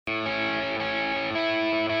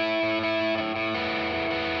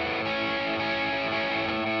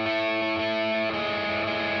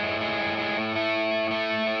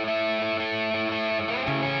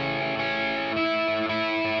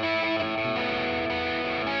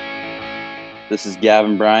This is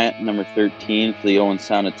Gavin Bryant, number 13 for the Owen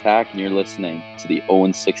Sound Attack, and you're listening to the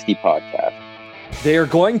Owen 60 podcast. They are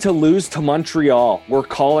going to lose to Montreal. We're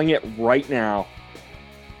calling it right now.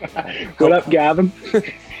 What up, Gavin?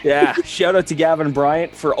 Yeah, shout out to Gavin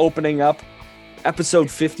Bryant for opening up episode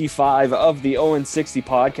 55 of the Owen 60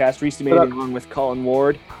 podcast. Reese made it along with Colin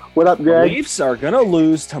Ward. What up, Greg? The Leafs are going to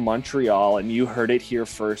lose to Montreal, and you heard it here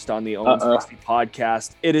first on the Owen 60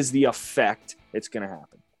 podcast. It is the effect. It's going to happen.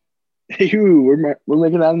 Ew, we're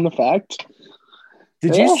making that an effect.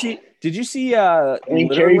 Did you see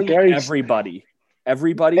literally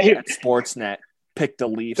everybody at Sportsnet picked the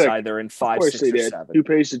Leafs either in 5, 6, or 7. Who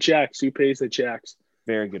pays the checks?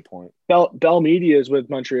 Very good point. Bell Media is with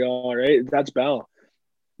Montreal, right? That's Bell.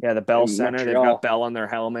 Yeah, the Bell Center. Montreal. They've got Bell on their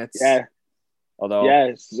helmets. Yeah.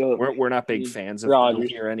 Although so we're not big fans of Bell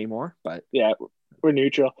here anymore, but yeah, we're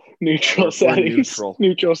neutral. Neutral settings.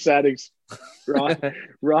 Neutral settings.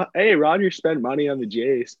 Hey, Roger spent money on the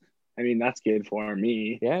Jays. I mean, that's good for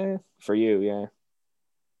me. Yeah, for you, yeah.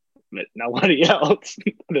 But nobody else.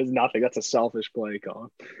 There's nothing. That's a selfish play,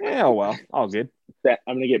 Colin. Yeah, well, all good. I'm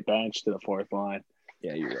going to get benched to the fourth line.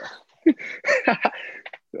 Yeah, you're right.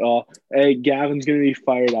 Oh, hey, Gavin's going to be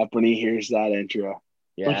fired up when he hears that intro.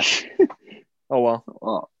 Yeah. Oh, well.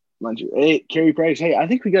 Oh, hey, Carey Price. Hey, I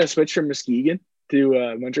think we got to switch from Muskegon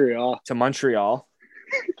to Montreal. To Montreal.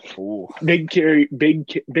 Ooh. Big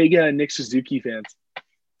Nick Suzuki fans.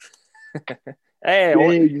 Hey,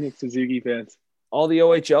 big Nick Suzuki fans. All the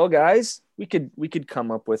OHL guys, we could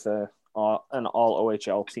come up with an all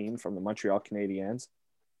OHL team from the Montreal Canadiens,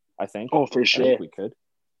 I think. Oh, for sure. I think we could.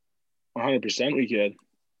 100% we could.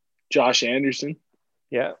 Josh Anderson.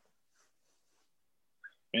 Yeah.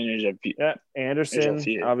 And there's a few. Yeah,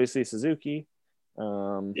 Anderson, obviously Suzuki.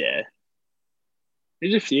 Yeah.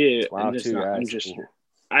 There's a few. Wow, two guys.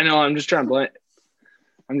 I know, I'm just trying blank.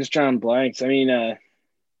 I'm just drawing blanks. I mean,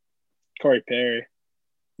 Corey Perry.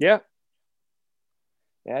 Yeah.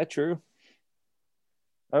 Yeah, true.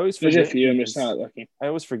 I always forget. There's a few. I'm just not looking. I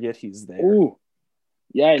always forget he's there. Ooh.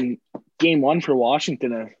 Yeah, in game 1 for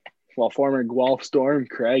Washington, former Guelph Storm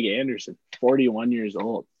Craig Anderson, 41 years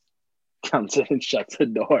old, comes in and shuts the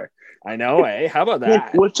door. I know, eh? How about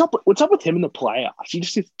that? What's up with him in the playoffs? He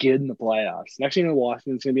just gets good in the playoffs. Next thing you know,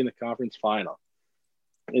 Washington's going to be in the conference final.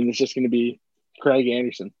 And it's just going to be Craig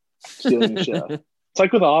Anderson stealing the show. It's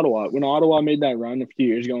like with Ottawa. When Ottawa made that run a few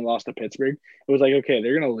years ago and lost to Pittsburgh, it was like, okay,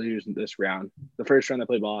 they're going to lose in this round. The first round they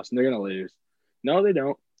play Boston, they're going to lose. No, they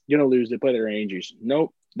don't. You're going to lose. They play the Rangers.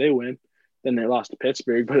 Nope, they win. Then they lost to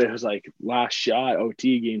Pittsburgh, but it was like last shot,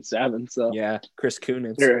 OT, game 7. So yeah, Chris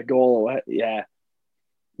Kunitz. They're a goal away. Yeah.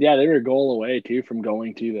 Yeah, they were a goal away, too, from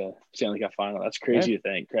going to the Stanley Cup final. That's crazy to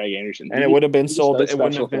think, Craig Anderson. And it would have been sold. It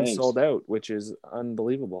wouldn't have been sold out, which is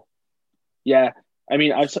unbelievable. Yeah. I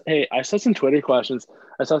mean, I saw some Twitter questions.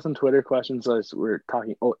 As we're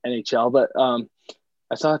talking NHL, but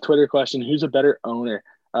I saw a Twitter question: who's a better owner,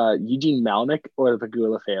 Eugene Melnyk or the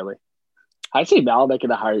Pegula family? I'd say Melnyk in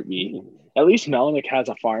a heartbeat. At least Melnyk has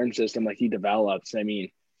a farm system like he develops. I mean,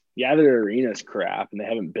 yeah, their arena's crap and they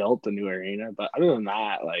haven't built a new arena, but other than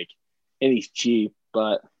that, and he's cheap.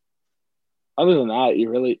 But other than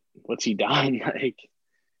that, what's he done? Like,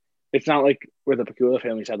 it's not like where the Pegula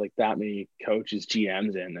family's had that many coaches,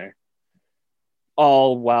 GMs in there.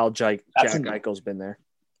 All while Jack Eichel's been there.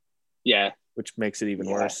 Yeah. Which makes it even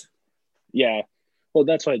worse. Yeah. Well,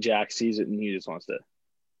 that's why Jack sees it and he just wants to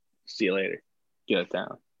see you later. Get it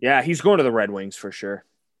down. Yeah, he's going to the Red Wings for sure.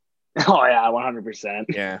 Oh, yeah, 100%.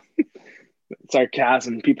 Yeah.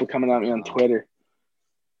 Sarcasm. People coming at me on Twitter.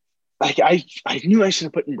 I knew I should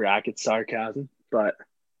have put in brackets sarcasm, but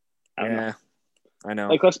I don't know. I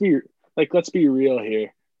know. Let's be real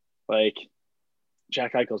here.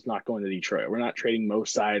 Jack Eichel's not going to Detroit. We're not trading Mo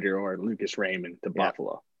Sider or Lucas Raymond to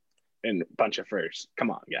Buffalo and a bunch of firsts.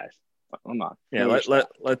 Come on, guys. I'm not. Yeah,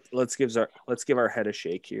 let's give our head a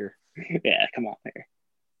shake here. Yeah, come on here.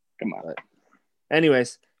 Come on.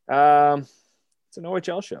 Anyways, it's an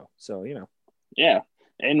OHL show, so Yeah,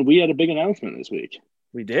 and we had a big announcement this week.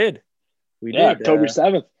 We did. October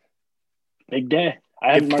 7th. Big day.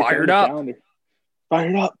 I haven't marked fired it on the up. calendar.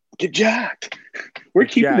 Fired up. Get jacked. We're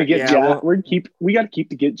keeping the get jacked. We got to keep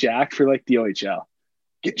the get jacked for the OHL.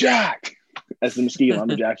 Get jacked. As the Muskegon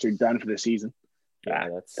Lumberjacks are done for the season. Yeah,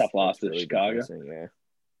 that's tough loss to really Chicago.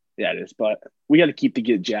 Yeah, it is. But we got to keep the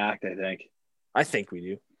get jacked, I think. I think we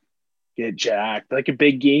do. Get jacked. Like a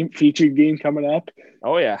big game, featured game coming up.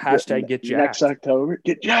 Oh, yeah. Hashtag get jacked. Next October.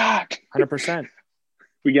 Get jacked. 100%.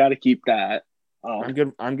 We got to keep that. I'm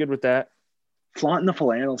good with that. Flaunting the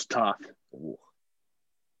flannel's tough.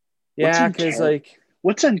 Yeah, because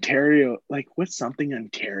what's Ontario like? What's something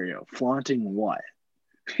Ontario flaunting? What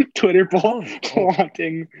Twitter poll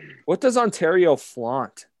flaunting? What does Ontario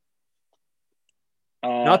flaunt?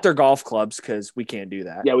 Not their golf clubs, because we can't do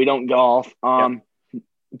that. Yeah, we don't golf.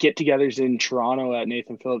 Get-togethers in Toronto at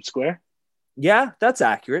Nathan Phillips Square. Yeah, that's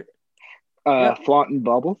accurate. Flaunting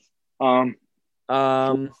bubbles. Bunch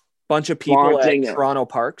of people at Toronto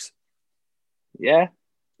parks. Yeah,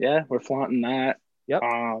 we're flaunting that. Yep.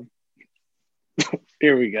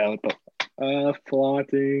 Here we go.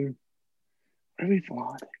 Flaunting. What are we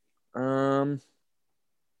flaunting?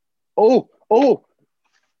 Oh.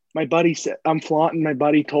 My buddy said I'm flaunting. My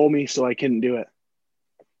buddy told me, so I couldn't do it.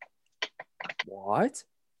 What?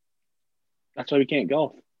 That's why we can't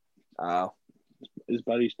golf. Oh. His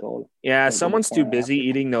buddies told him. Yeah, someone's too busy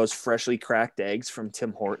eating those freshly cracked eggs from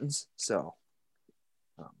Tim Hortons. So,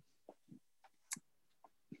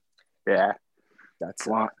 yeah, that's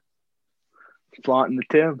flaunting the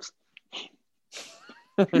Tims.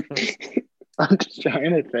 I'm just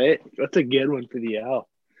trying to say that's a good one for the L.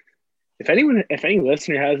 If any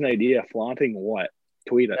listener has an idea, flaunting what?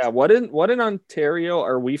 Tweet us. Yeah, what in Ontario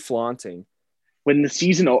are we flaunting? When the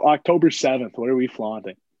season, October 7th, what are we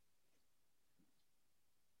flaunting?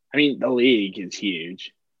 I mean, the league is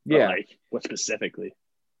huge. Yeah. Like, what specifically?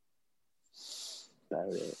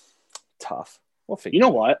 Tough. We'll figure. You know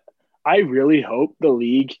what? I really hope the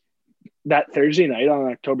league, that Thursday night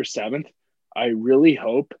on October 7th, I really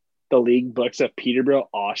hope the league books a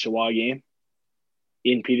Peterborough-Oshawa game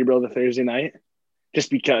in Peterborough the Thursday night. Just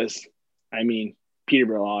because, I mean,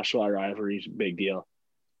 Peterborough-Oshawa rivalry is a big deal.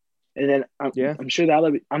 And then I'm sure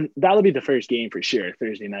that'll be the first game for sure,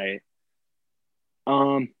 Thursday night.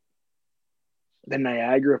 Then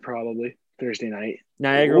Niagara probably Thursday night.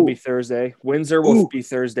 Niagara will be Thursday. Windsor will be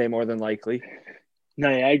Thursday more than likely.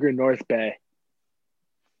 Niagara, North Bay.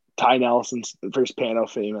 Ty Nelson's first Pano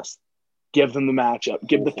famous. Give them the matchup.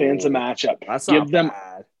 Give the fans a matchup. That's Give not them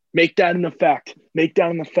bad. Make that an effect.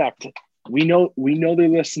 We know they're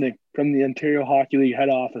listening from the Ontario Hockey League head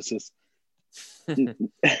offices.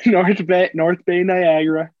 North Bay,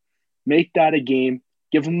 Niagara. Make that a game.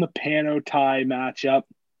 Give them the Pano Ty matchup.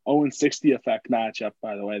 0-60 effect matchup,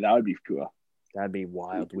 by the way. That would be cool. That'd be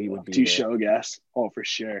wild. We would be two show guests. Oh, for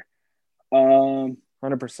sure. 100%.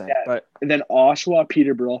 Yeah. But and then Oshawa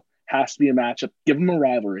Peterborough has to be a matchup. Give them a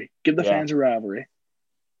rivalry. Give the fans a rivalry.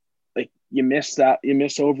 Like, you miss that. You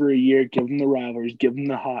miss over a year. Give them the rivalries. Give them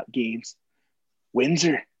the hot games.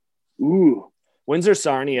 Windsor. Ooh. Windsor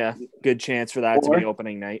Sarnia. Good chance for that to be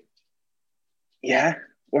opening night. Yeah.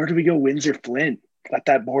 Or do we go Windsor Flint? Let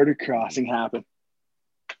that border crossing happen.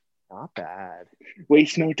 Not bad.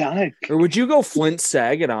 Waste no time. Or would you go Flint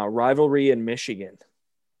Saginaw rivalry in Michigan?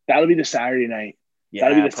 That'll be the Saturday night. Yeah,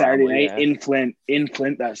 that'll be the Saturday night yeah. in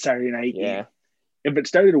Flint that Saturday night yeah. game. If it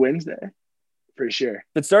started Wednesday, for sure.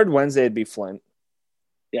 If it started Wednesday, it'd be Flint.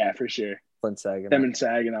 Yeah, for sure. Flint Saginaw. Them and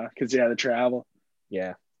Saginaw, because the travel.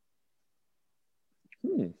 Yeah.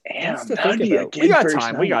 Damn, that'd be a good we got first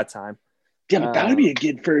time. night. We got time. Yeah, but that would be a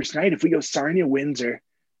good first night if we go Sarnia, Windsor.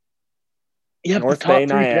 You have North the top Bay,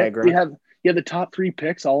 Niagara. You have the top 3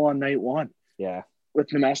 picks all on night one. Yeah. With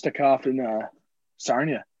Nemestikov and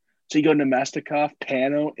Sarnia. So you go Nemestikov,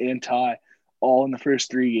 Pano, and Ty all in the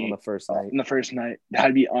first 3 games. On the first night. In the first night.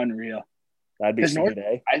 That'd be unreal. That'd be super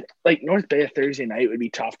day. North Bay a Thursday night would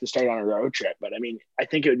be tough to start on a road trip, but I mean, I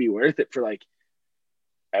think it would be worth it for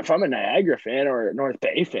if I'm a Niagara fan or a North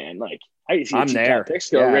Bay fan, I can see I'm there. Top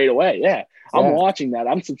picks go right away. Yeah. I'm watching that.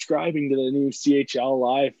 I'm subscribing to the new CHL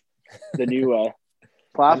Live, the new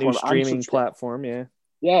platform. New streaming platform, yeah.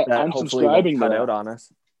 Yeah, that I'm subscribing to that. Out on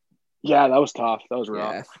us. Yeah, that was tough. That was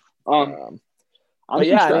rough. Yeah. I'm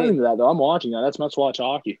subscribing to that though. I'm watching that. That's must watch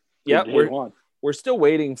hockey. Yeah, we're still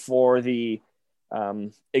waiting for the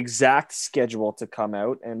exact schedule to come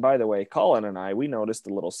out. And by the way, Colin and I, we noticed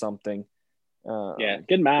a little something.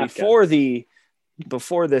 Good math.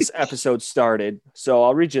 Before this episode started. So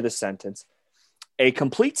I'll read you the sentence. A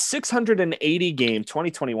complete 680 game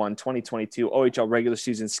 2021-2022 OHL regular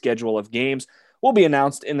season schedule of games will be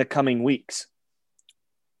announced in the coming weeks.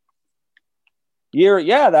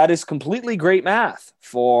 That is completely great math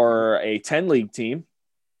for a 10 league team.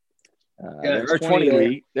 There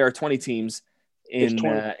are 20 teams in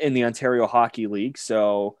the Ontario Hockey League.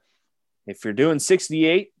 So if you're doing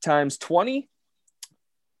 68 times 20,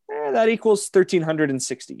 that equals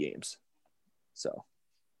 1,360 games. So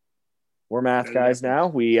we're math guys now.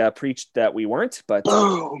 We preached that we weren't, but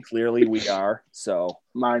clearly we are. So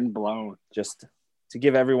mind blown. Just to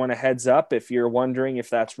give everyone a heads up, if you're wondering if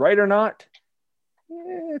that's right or not,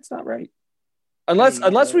 it's not right.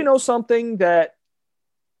 Unless we know something that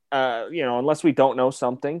unless we don't know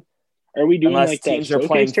something. Are we doing unless like teams that are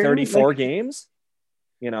playing showcase tournament? 34 games,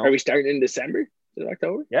 Are we starting in December? Is it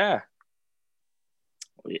October? Yeah.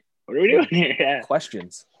 What are we doing here? Yeah.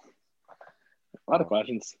 Questions. A lot of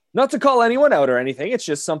questions. Not to call anyone out or anything. It's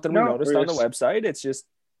just something we noticed on the just... website. It's just,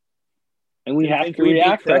 and we have to we'd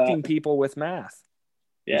react be correcting people with math.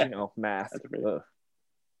 Yeah. Math.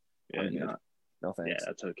 Yeah, no thanks. Yeah,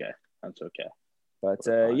 that's okay. That's okay. But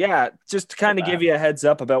just to kind of give you a heads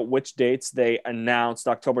up about which dates they announced.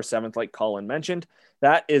 October 7th, like Colin mentioned,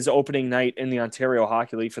 that is opening night in the Ontario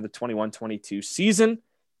Hockey League for the 21-22 season.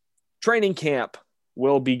 Training camp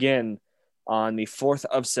will begin on the 4th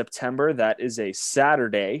of September. That is a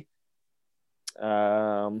Saturday.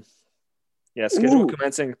 Schedule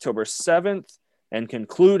commencing October 7th and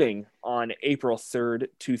concluding on April 3rd,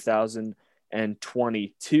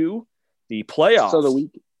 2022. The playoffs. So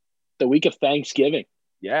the week of Thanksgiving.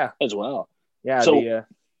 Yeah. As well. Yeah. So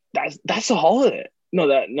that's a holiday.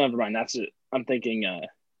 No, never mind. That's it. I'm thinking I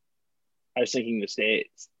was thinking the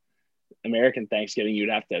States. American Thanksgiving, you'd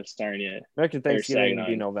have to have started. American Thanksgiving would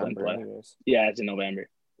be November. Anyways. Yeah, it's in November.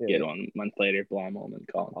 Yeah. Get 1 month later, blow them home and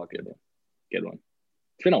call them. Good one. Good one.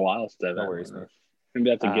 It's been a while since I've no worries, man. Maybe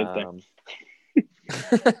that's a good thing.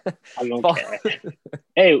 I don't care.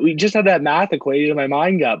 Hey, we just had that math equation. My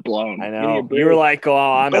mind got blown. I know. You were like, "Oh,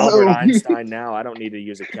 I'm Albert Einstein now. I don't need to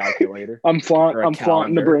use a calculator." I'm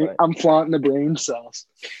flaunting the brain. I'm flaunting the brain cells.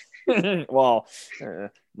 Well,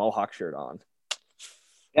 Mohawk shirt on.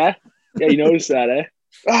 Yeah, you noticed that, eh?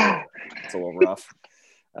 It's a little rough.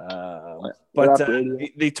 But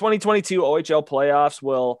the 2022 OHL playoffs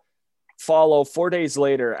will follow 4 days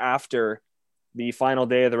later after the final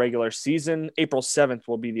day of the regular season. April 7th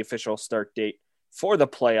will be the official start date for the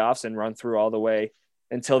playoffs and run through all the way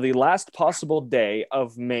until the last possible day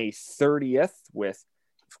of May 30th, with,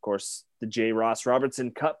 of course, the J. Ross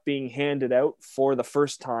Robertson Cup being handed out for the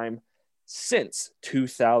first time since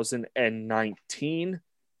 2019.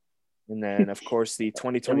 And then, of course, the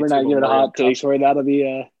 2022. We're not giving a hot take where that'll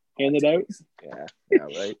be handed out. Yeah,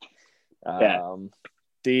 right.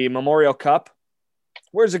 The Memorial Cup,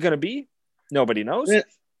 where's it going to be? Nobody knows.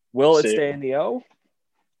 Will it stay in the O?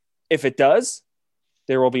 If it does,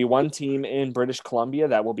 there will be one team in British Columbia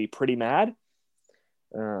that will be pretty mad.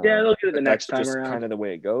 They'll get it the next time just around. Kind of the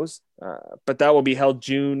way it goes. But that will be held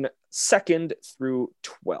June 2nd through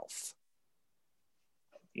 12th.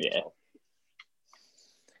 Yeah.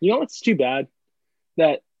 You know what's too bad?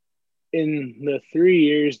 That in the 3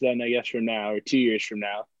 years then, I guess from now, or 2 years from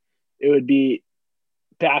now, it would be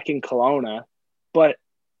back in Kelowna, but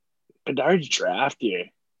Bedard's draft year.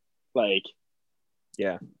 Like,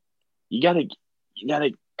 yeah. You gotta,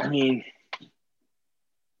 I mean,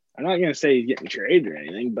 I'm not gonna say he's getting traded or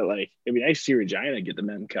anything, but like it'd be nice to see Regina get the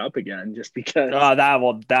Mem Cup again, just because. Oh, that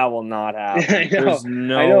will not happen. I know, There's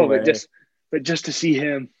no way. but just to see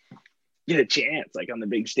him get a chance, like on the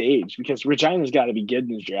big stage, because Regina's got to be good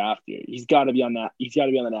in his draft year. He's got to be on that. He's got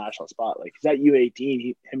to be on the national spot. Like that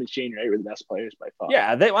U18, him and Shane Wright were the best players by far.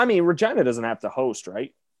 Yeah, Regina doesn't have to host,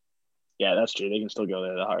 right? Yeah, that's true. They can still go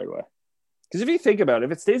there the hard way. Because if you think about it,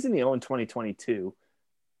 if it stays in the O in 2022,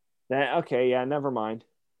 then never mind.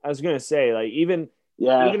 I was gonna say, like, even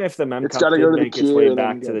if the Mem Cup did make its way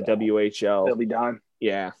back to the WHL, they'll be done.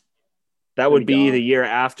 Yeah, that would be the year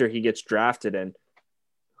after he gets drafted, and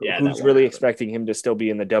who's really expecting him to still be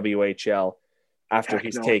in the WHL after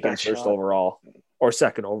he's taken first overall or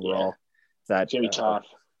second overall? That Jimmy Tough,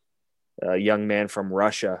 a young man from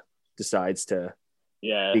Russia, decides to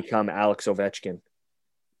become Alex Ovechkin,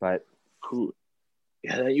 but.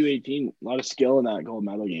 Yeah, that U18, a lot of skill in that gold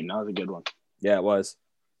medal game. That was a good one. Yeah, it was.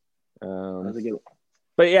 That was a good one.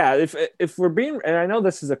 But yeah, if we're being, and I know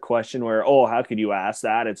this is a question where, how could you ask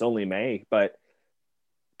that? It's only May. But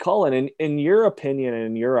Colin, in your opinion and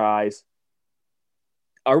in your eyes,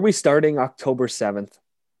 are we starting October 7th?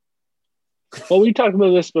 Well, we talked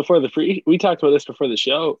about this before the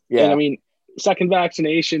show. Yeah. And I mean, second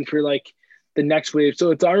vaccination for like the next wave.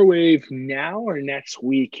 So it's our wave now or next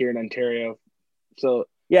week here in Ontario. So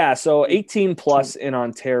 18 plus in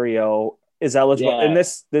Ontario is eligible. And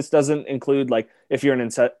this doesn't include like if you're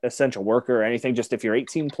an essential worker or anything, just if you're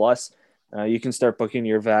 18 plus, you can start booking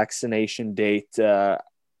your vaccination date.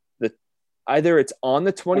 Either it's on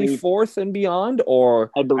the 24th and beyond,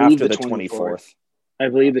 or I believe after the 24th. I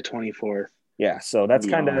believe the 24th. Yeah. So that's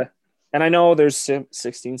kind of, and I know there's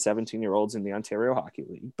 16, 17-year-olds in the Ontario Hockey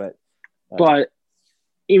League, but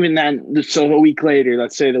even then, so a week later,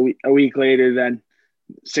 let's say a week later, then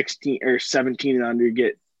 16 or 17 and under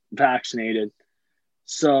get vaccinated.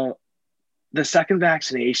 So the second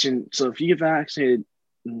vaccination, so if you get vaccinated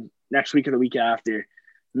next week or the week after,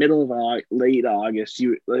 middle of late August,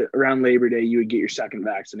 around Labor Day, you would get your second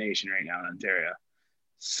vaccination right now in Ontario.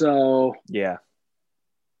 So yeah,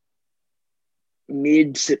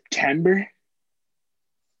 mid-September,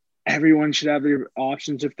 everyone should have their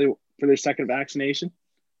options for their second vaccination.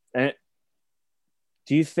 and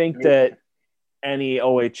do you think that any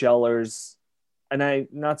OHLers, and I'm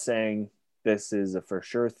not saying this is a for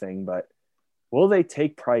sure thing, but will they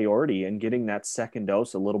take priority in getting that second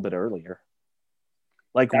dose a little bit earlier?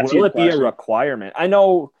 Like, will it be a requirement? I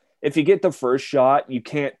know if you get the first shot, you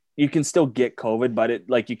can still get COVID,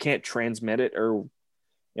 but you can't transmit it or,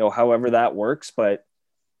 however that works, but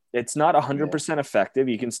it's not 100% effective.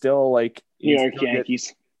 You can still New York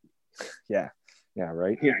Yankees. Yeah.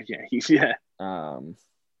 Right. Yeah. Yankees. Yeah.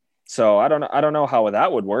 So I don't know how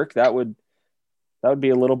that would work. That would be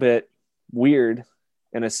a little bit weird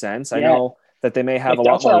in a sense. I know that they may have a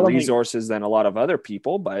lot more resources than a lot of other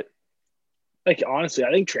people, but honestly,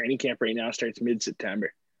 I think training camp right now starts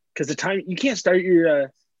mid-September because the time you can't start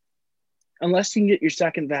your unless you can get your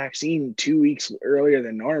second vaccine 2 weeks earlier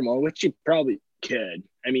than normal, which you probably could.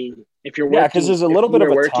 I mean, if you're working, because there's a little bit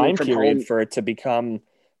of a time period for it to become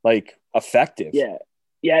effective.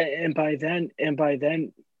 Yeah, and by then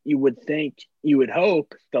you would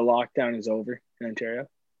hope the lockdown is over in Ontario.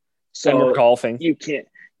 So and we're golfing. You can't.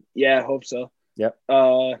 Yeah, I hope so. Yep.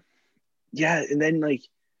 Yeah, and then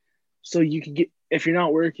so you can get if you're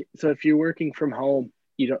not working. So if you're working from home,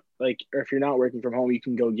 you don't or if you're not working from home, you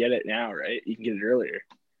can go get it now, right? You can get it earlier.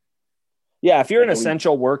 Yeah, if you're an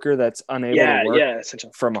essential worker that's unable to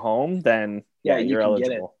work from home, then you're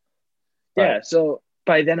eligible. Yeah, so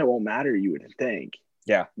by then it won't matter, you would think.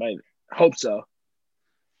 Yeah. I hope so.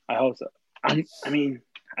 I mean,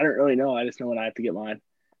 I don't really know. I just know when I have to get mine.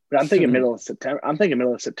 But I'm thinking middle of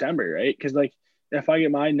September. Right? Because if I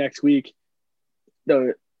get mine next week,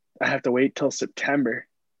 I have to wait till September.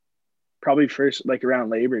 Probably first around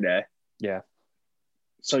Labor Day. Yeah.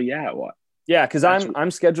 So what? Yeah, because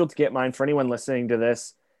I'm scheduled to get mine. For anyone listening to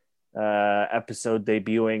this episode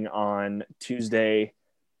debuting on Tuesday,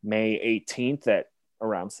 May 18th at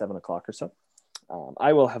around 7:00 or so.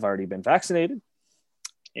 I will have already been vaccinated.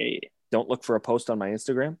 Hey, don't look for a post on my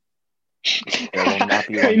Instagram. There will not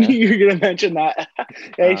be I knew you were gonna mention that.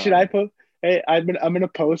 Hey, should I post? Hey, I'm gonna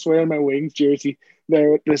post wearing my Wings jersey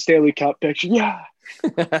there with the Stanley Cup picture. Yeah.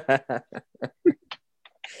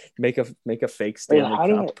 Make a fake Stanley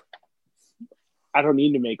Cup. I don't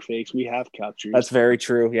need to make fakes. We have cups. That's very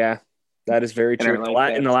true. Yeah, that is very true.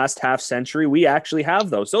 In the last half century, we actually have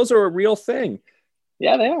those. Those are a real thing.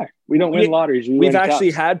 Yeah, they are. We don't win lotteries. We've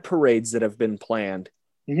actually had parades that have been planned.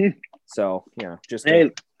 Mm-hmm. So, just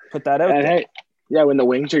to put that out there. Hey, yeah, when the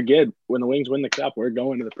Wings are good, when the Wings win the cup, we're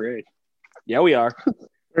going to the parade. Yeah, we are.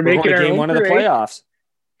 We're making going to game one of the playoffs.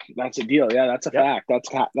 That's a deal. Yeah, that's a fact.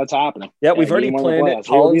 That's happening. Yeah, we've already planned it.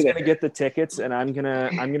 Colin's going to get the tickets, and I'm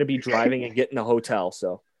gonna be driving and getting a hotel.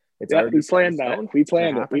 So it's already we planned that. We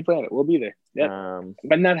planned it. We'll be there. Yeah.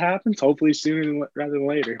 When that happens, hopefully sooner rather than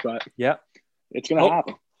later. But it's going to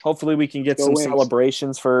happen. Hopefully, we can get some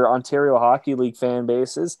celebrations for Ontario Hockey League fan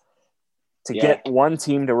bases to get one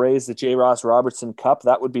team to raise the J. Ross Robertson Cup.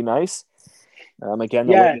 That would be nice. Again,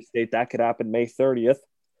 the latest date that could happen May 30th.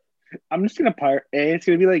 I'm just gonna it's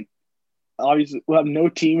gonna be obviously we'll have no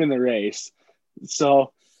team in the race,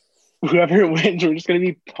 so whoever wins, we're just gonna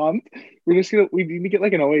be pumped. We need to get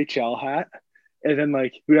an OHL hat, and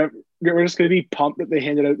then whoever we're just gonna be pumped that they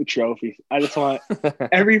handed out the trophy. I just want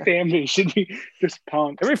every fan base should be just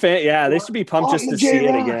pumped. Every fan, they should be pumped just to see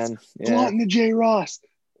it again. Flaunting the J. Ross,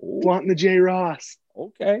 flaunting the J. Ross.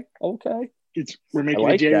 Okay. We're making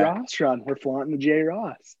a J. Ross run. We're flaunting the J.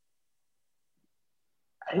 Ross.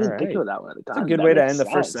 I didn't think of that one at the time. It's a good way to end the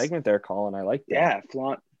first segment there, Colin. I like that. Yeah,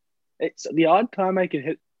 flaunt. It's the odd time I can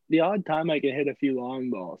hit a few long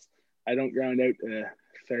balls. I don't ground out to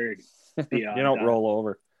third. You don't roll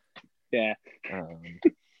over. Yeah.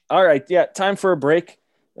 All right. Yeah. Time for a break.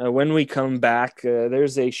 When we come back,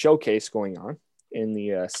 there's a showcase going on in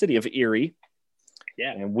the city of Erie.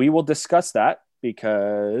 Yeah. And we will discuss that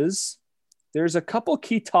because there's a couple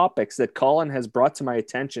key topics that Colin has brought to my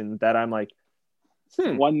attention that I'm like,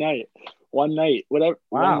 One night, whatever.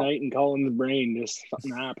 Wow. One night and calling the brain, just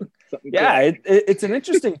something happened. It's an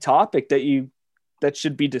interesting topic that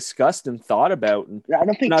should be discussed and thought about. And I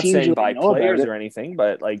don't think not saying really by players or anything,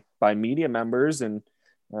 but by media members and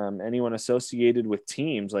anyone associated with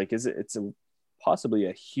teams. It's possibly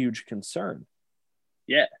a huge concern.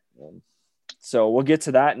 Yeah. So we'll get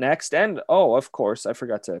to that next. And of course, I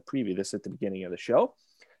forgot to preview this at the beginning of the show.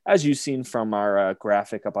 As you've seen from our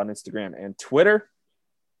graphic up on Instagram and Twitter,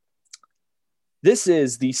 this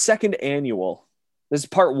is the second annual This is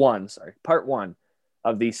part one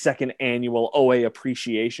of the second annual OA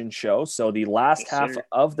Appreciation Show. So the last half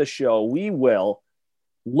of the show, we will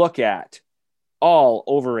look at all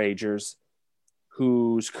overagers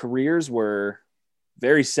whose careers were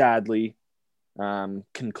very sadly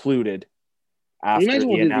concluded after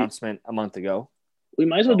the announcement a month ago. We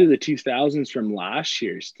might as well do the 2000s from last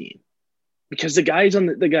year's team, because the guys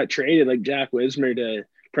that got traded, like Jack Wismer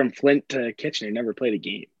from Flint to Kitchener, never played a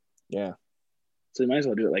game. Yeah. So we might as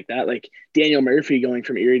well do it like that. Like Daniel Murphy going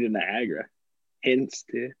from Erie to Niagara. Hints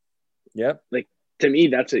to. Yep. Like, to me,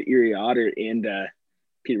 that's an Erie Otter and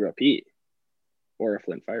Peterborough Pete or a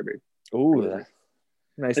Flint Firebird. Ooh,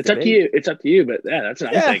 nice. It's up to you. It's up to you. But yeah, that's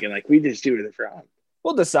what I'm thinking. Like, we just do it from.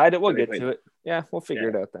 We'll decide it. We'll get to it. Yeah, we'll figure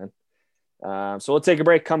it out then. So we'll take a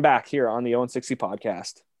break. Come back here on the 0-60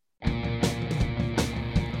 podcast.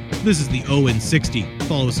 This is the 0-60.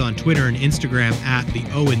 Follow us on Twitter and Instagram at the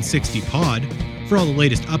 0-60 pod for all the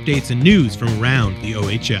latest updates and news from around the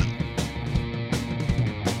OHL.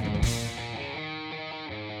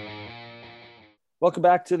 Welcome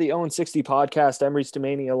back to the 0-60 podcast. I'm Reese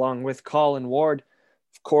Demaney along with Colin Ward.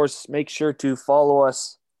 Of course, make sure to follow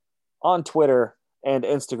us on Twitter and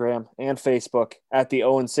Instagram and Facebook at the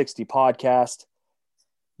 0-60 podcast.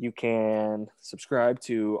 You can subscribe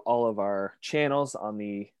to all of our channels on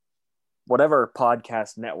the whatever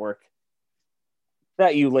podcast network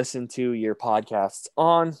that you listen to your podcasts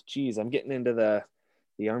on. Geez, I'm getting into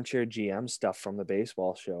the armchair GM stuff from the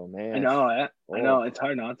baseball show, man. I know. It's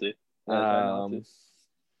hard not to.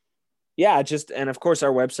 Yeah, and of course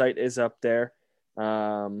our website is up there.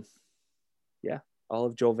 All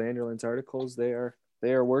of Joel Vanderland's articles, they are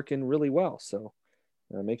working really well. So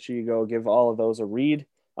make sure you go give all of those a read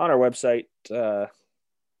on our website. Of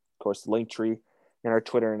course, the link tree in our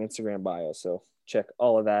Twitter and Instagram bio. So check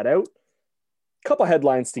all of that out. Couple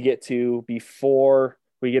headlines to get to before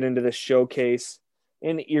we get into this showcase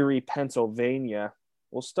in Erie, Pennsylvania.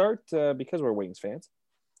 We'll start because we're Wings fans.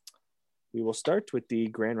 We will start with the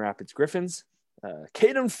Grand Rapids Griffins.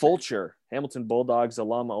 Caden Fulcher, Hamilton Bulldogs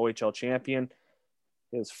alum, OHL champion,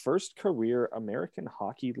 his first career American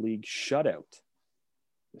Hockey League shutout.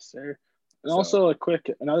 Yes, sir. And also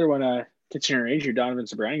another one, Kitchener Ranger Donovan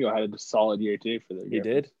Sabrango had a solid year too for the Griffins. He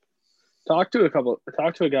did. Talked to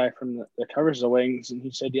a guy from that covers the Wings, and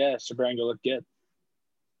he said, yeah, Sabrango looked good.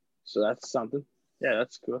 So that's something. Yeah,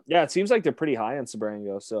 that's cool. Yeah, it seems like they're pretty high on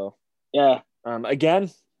Sabrango. So yeah.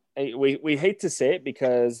 Again, we hate to say it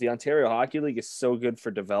because the Ontario Hockey League is so good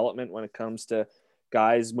for development when it comes to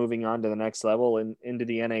guys moving on to the next level and into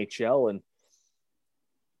the NHL.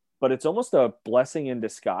 But it's almost a blessing in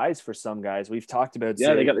disguise for some guys. We've talked about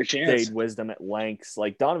they got their chance. Zade Wisdom at lengths,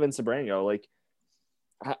 like Donovan Sabrango. Like,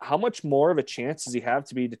 how much more of a chance does he have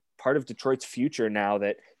to be part of Detroit's future now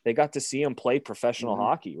that they got to see him play professional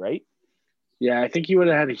hockey, right? Yeah, I think he would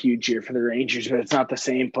have had a huge year for the Rangers, but it's not the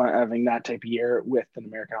same having that type of year with an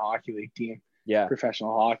American Hockey League team. Yeah.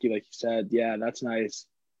 Professional hockey, like you said. Yeah, that's nice.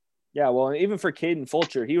 Yeah, well, even for Caden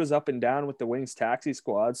Fulcher, he was up and down with the Wings taxi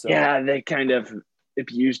squad. So yeah, they kind of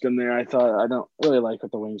abused him there. I don't really like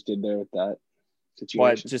what the Wings did there with that situation.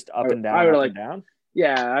 What, just up and down, and down?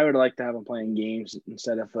 Yeah, I would like to have him playing games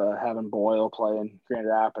instead of having Boyle play in Grand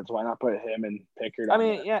Rapids. Why not put him and Pickard? I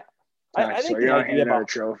mean, yeah. I think you're not handing out a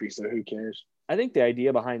trophy, so who cares? I think the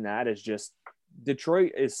idea behind that is just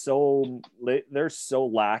Detroit is they're so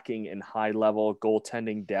lacking in high level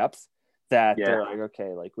goaltending depth that they're like,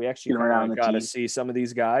 okay, like we actually got to see some of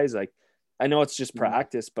these guys. Like, I know it's just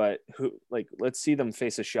practice, but let's see them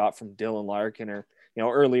face a shot from Dylan Larkin or,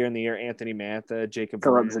 earlier in the year, Anthony Mantha, Jacob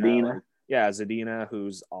Philip Zadina. Zadina,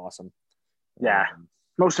 who's awesome. Yeah.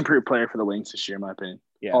 Most improved player for the Wings this year, in my opinion.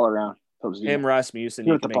 Yeah. All around. Him, Rasmussen,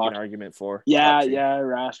 you can make an argument for. Yeah,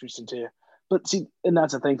 Rasmussen too. But see, and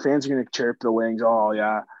that's the thing. Fans are going to chirp the Wings. Oh,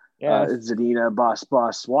 yeah. It's Zadina, bus.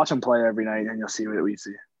 Watch him play every night, and you'll see what we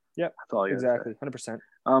see. Yep. That's all exactly. 100%.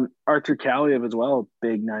 Arthur Kaliev as well.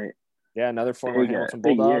 Big night. Yeah, another former Hamilton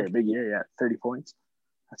Bulldog. Big year. Yeah, 30 points.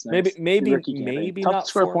 That's nice. Maybe tough not to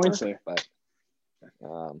score former, points there, but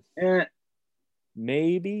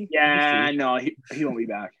maybe. Yeah, no, he won't be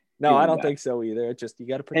back. No, I don't think so either. Just you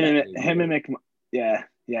got to protect him and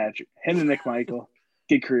McMichael.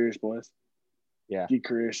 Good careers, boys. Yeah, good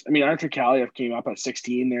careers. I mean, Arthur Kaliev came up at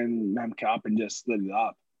 16 there in Mem Cup and just lit it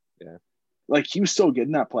up. Yeah, like he was so good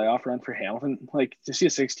in that playoff run for Hamilton. Like to see a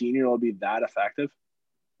 16-year-old be that effective,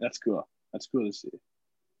 that's cool. That's cool to see.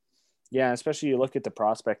 Yeah, especially you look at the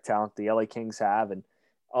prospect talent the LA Kings have, and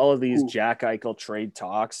all of these Jack Eichel trade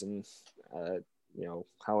talks, and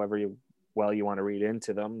however you want to read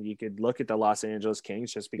into them. You could look at the Los Angeles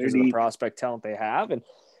Kings just because of the prospect talent they have, and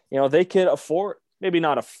they could afford maybe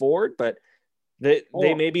not afford, but they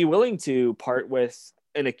may be willing to part with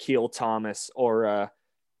an Akil Thomas or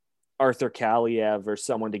Arthur Kaliev or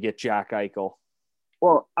someone to get Jack Eichel.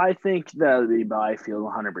 Well, I think that would be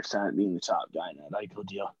Byfield 100% being the top guy in that Eichel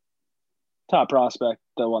deal. Top prospect.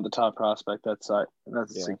 They want the top prospect. That's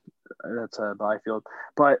Byfield.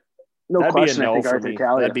 But no That'd question, be a no I think for Arthur me.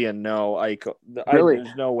 Kaliev. That'd be a no. Really?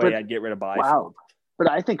 There's no way I'd get rid of Byfield. Wow. But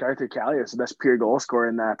I think Arthur Kaliev is the best pure goal scorer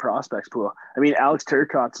in that prospects pool. I mean, Alex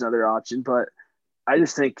Turcotte's another option, but I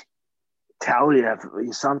just think Kaliev,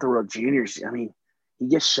 he's on the World Juniors. I mean, he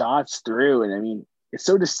gets shots through, and I mean, it's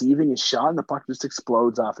so deceiving. His shot and the puck just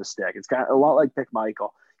explodes off his stick. It's got a lot like McMichael.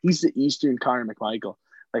 He's the Eastern Connor McMichael.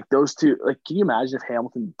 Like those two, like, can you imagine if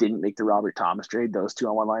Hamilton didn't make the Robert Thomas trade, those two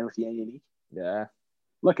on one line with Yanni? Yeah.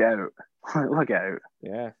 Look out. Look out.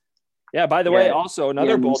 Yeah. Yeah, by the way, also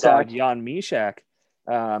another Bulldog, Mishak. Jan Mishak,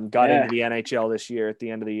 got into the NHL this year at the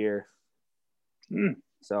end of the year.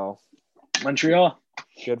 So Montreal.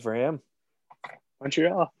 Good for him.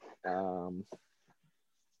 Montreal. There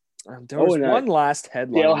was one last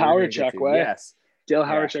headline. Dale Hawerchuk way. Yes. Dale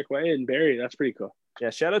Hawerchuk way and Barrie. That's pretty cool. Yeah,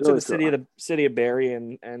 shout out to the city of Barrie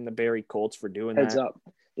and the Barrie Colts for doing Heads that. up.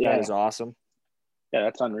 Yeah. That is awesome. Yeah,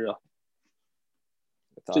 that's unreal.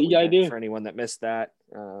 So you gotta do for anyone that missed that.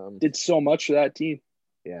 Did so much for that team.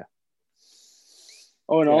 Yeah.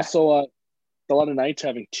 Oh, and also a lot of Knights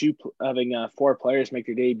having four players make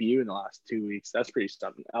their debut in the last 2 weeks. That's pretty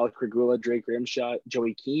something. Alec Regula, Drake Rimshot,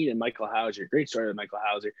 Joey Keane, and Michael Hauser. Great story with Michael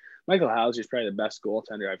Hauser. Michael Hauser is probably the best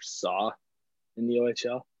goaltender I've saw in the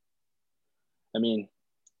OHL. I mean,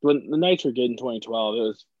 when the Knights were good in 2012, it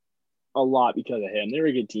was a lot because of him. They were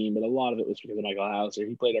a good team, but a lot of it was because of Michael Hauser.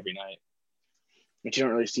 He played every night. But you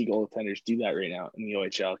don't really see goaltenders do that right now in the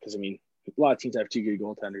OHL because, I mean, a lot of teams have two good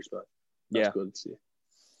goaltenders, but that's good to see.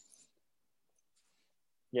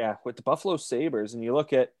 Yeah, with the Buffalo Sabres, and you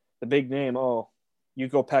look at the big name,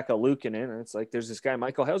 Ukko-Pekka Luukkonen, and it's like there's this guy,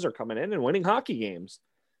 Michael Hauser, coming in and winning hockey games.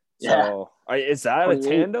 So is that a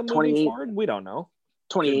tandem moving forward? We don't know.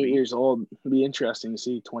 28 years old. It'd be interesting to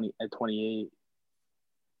see 28.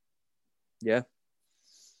 Yeah.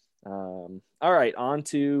 All right, on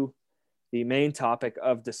to the main topic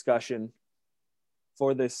of discussion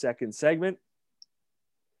for this second segment.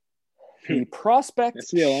 The Prospect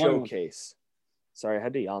Showcase. Sorry, I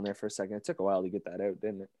had to yawn there for a second. It took a while to get that out,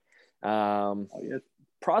 didn't it?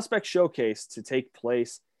 Prospect Showcase to take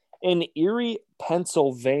place in Erie,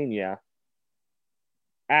 Pennsylvania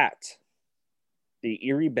at the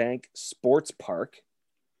Erie Bank Sports Park,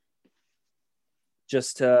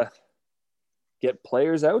 just to get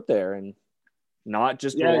players out there and not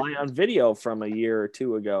just rely on video from a year or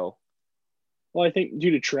two ago. Well, I think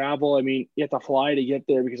due to travel, I mean, you have to fly to get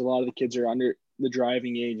there because a lot of the kids are under the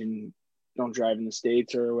driving age and don't drive in the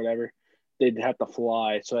States or whatever. They'd have to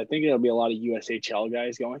fly. So I think it'll be a lot of USHL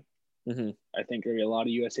guys going. Mm-hmm. I think there'll be a lot of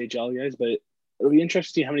USHL guys, but it'll be interesting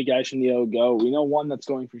to see how many guys from the O go. We know one that's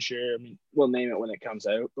going for sure. I mean, we'll name it when it comes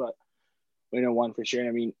out, but we know one for sure.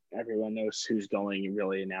 I mean, everyone knows who's going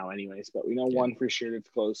really now anyways, but we know one for sure that's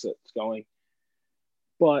close that's going.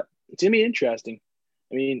 But it's going to be interesting.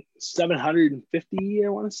 I mean, 750, I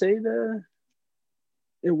want to say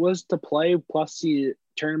it was to play plus the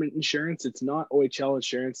tournament insurance. It's not OHL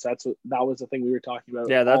insurance. That was the thing we were talking about.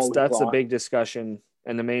 Yeah, that's a big discussion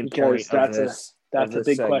and the main point of this. That's a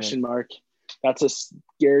big segment. Question mark. That's a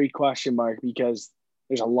scary question mark because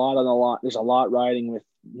there's a lot There's a lot riding with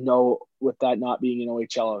that not being an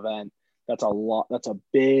OHL event. That's a lot. That's a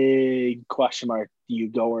big question mark. Do you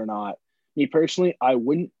go or not? Me personally, I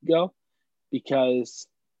wouldn't go because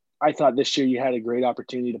I thought this year you had a great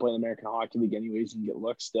opportunity to play in the American Hockey League anyways and get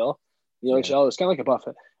looks still. The OHL is kind of like a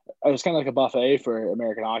buffet. It was kind of like a buffet for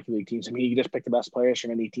American Hockey League teams. I mean, you just pick the best players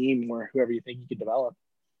from any team or whoever you think you could develop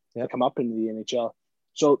to come up into the NHL.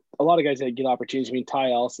 So a lot of guys that get opportunities. I mean,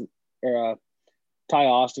 Ty Austin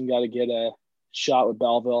got to get a shot with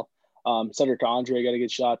Belleville. Cedric Andre got to get a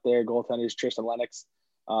shot there. Goaltenders Tristan Lennox.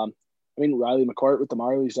 I mean, Riley McCourt with the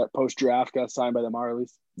Marlies, that post-draft got signed by the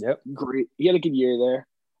Marlies. Yep. Great. He had a good year there.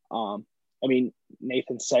 I mean,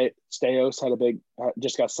 Nathan Staios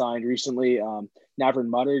just got signed recently. Navin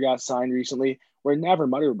Mutter got signed recently. Where Navin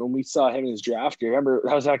Mutter, when we saw him in his draft year, remember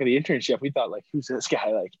that was back at the internship. We thought, like, who's this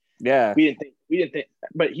guy? Like, we didn't think,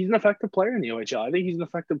 but he's an effective player in the OHL. I think he's an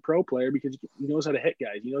effective pro player because he knows how to hit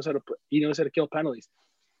guys. He knows how to kill penalties.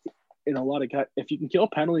 And a lot of guys, if you can kill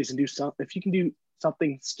penalties and if you can do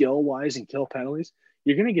something skill wise and kill penalties,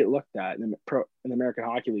 you're going to get looked at in the American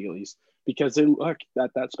Hockey League at least, because they look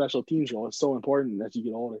at that special teams role is so important as you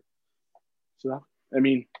get older. So I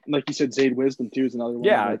mean, like you said, Zade Wisdom too is another one.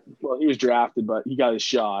 Yeah. Well, he was drafted, but he got his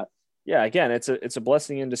shot. yeah, again, it's a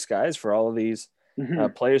blessing in disguise for all of these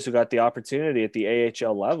players who got the opportunity at the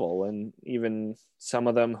AHL level, and even some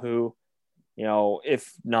of them who,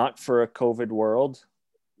 if not for a COVID world,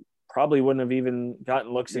 probably wouldn't have even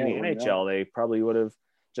gotten looks in the NHL. They probably would have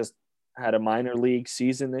just had a minor league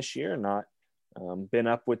season this year, not been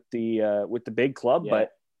up with the big club. Yeah.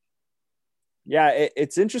 But yeah,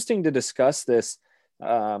 it's interesting to discuss this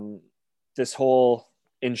this whole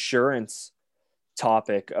insurance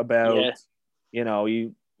topic about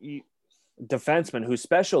you defenseman whose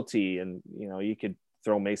specialty, and you could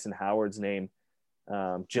throw Mason Howard's name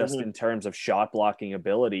just in terms of shot blocking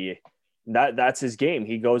ability. That's his game.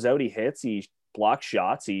 He goes out, he hits, he blocks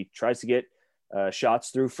shots, he tries to get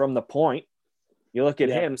shots through from the point. You look at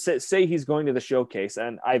him, say he's going to the showcase,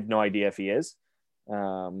 and I have no idea if he is,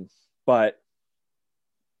 but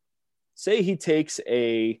say he takes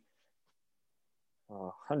a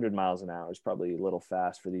 100 miles an hour is probably a little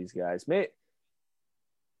fast for these guys.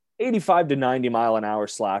 85 to 90 mile an hour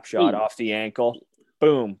slap shot off the ankle.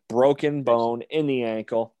 Boom, broken bone in the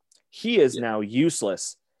ankle. He is now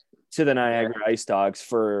useless to the Niagara Ice Dogs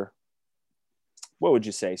for, what would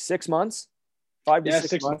you say, 6 months? 5 to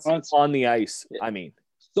 6 months on the ice. I mean,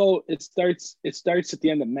 so it starts at the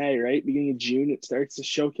end of May, right? Beginning of June, it starts the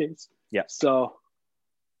showcase. Yeah. So,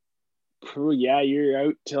 you're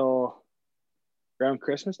out till around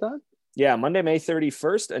Christmas time? Yeah, Monday, May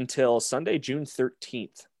 31st until Sunday, June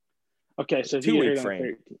 13th. Okay, so if 2 week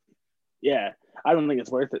frame. I don't think it's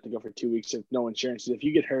worth it to go for 2 weeks with no insurance. If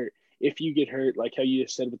you get hurt, like how you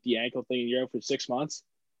just said with the ankle thing, and you're out for 6 months,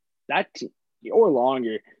 that team, or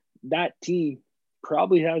longer, that team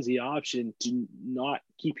probably has the option to not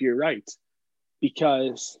keep your rights,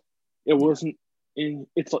 because it wasn't in.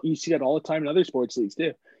 It's, you see that all the time in other sports leagues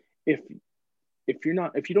too. If you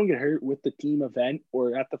don't get hurt with the team event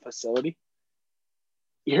or at the facility,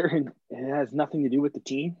 it has nothing to do with the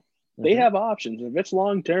team. They have options. If it's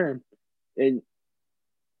long term, and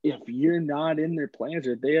if you're not in their plans,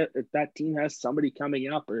 or if that team has somebody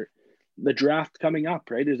coming up, or the draft coming up,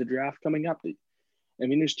 right? There's a draft coming up. I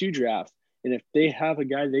mean, there's 2 drafts. And if they have a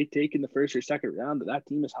guy they take in the first or second round that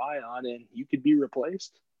team is high on, and you could be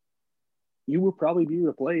replaced, you will probably be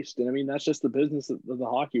replaced. And I mean, that's just the business of the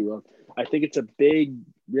hockey world. I think it's a big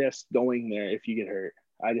risk going there if you get hurt.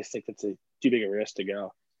 I just think it's too big a risk to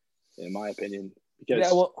go, in my opinion.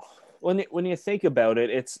 Because when you think about it,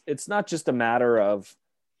 it's not just a matter of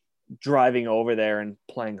driving over there and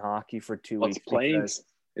playing hockey for 2 weeks.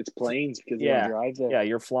 It's planes because you don't drive there. Yeah,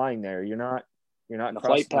 you're flying there. You're not. The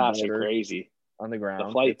flight paths are crazy on the ground.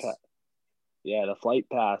 The flight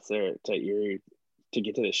paths there to Erie to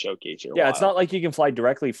get to the showcase. It's not like you can fly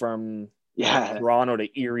directly from Toronto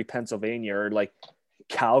to Erie, Pennsylvania, or like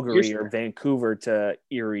Calgary or Vancouver to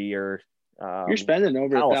Erie, or you're spending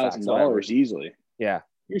over $1,000 easily. Yeah,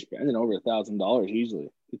 you're spending over $1,000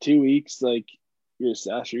 easily. The 2 weeks, like your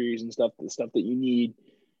accessories and stuff, the stuff that you need,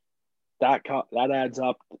 that adds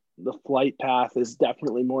up. The flight path is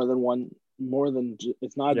definitely more than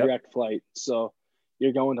it's not a direct flight. So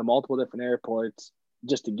you're going to multiple different airports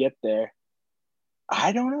just to get there.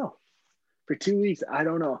 I don't know. For 2 weeks, I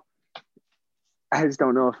don't know. I just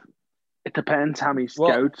don't know if it depends how many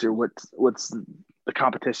scouts or what's the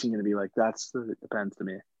competition going to be like. It depends to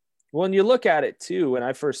me. When you look at it too, when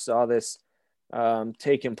I first saw this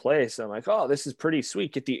taking place, I'm like, oh, this is pretty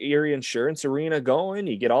sweet. Get the Erie Insurance Arena going.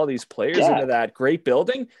 You get all these players into that great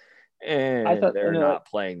building, and they're not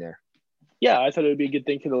playing there. Yeah, I thought it would be a good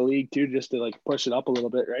thing for the league too, just to like push it up a little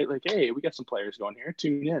bit, right? Like, hey, we got some players going here.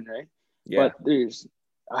 Tune in, right? Yeah. But it's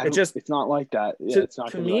not like that. Yeah, it's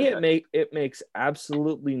not. To me, it makes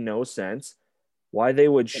absolutely no sense why they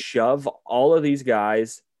would shove all of these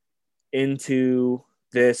guys into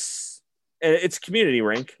this. And it's a community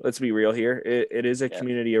rink. Let's be real here. It is a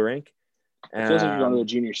community rink. It feels like you're going to a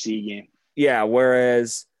junior C game. Yeah,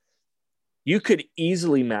 whereas you could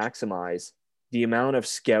easily maximize the amount of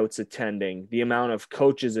scouts attending, the amount of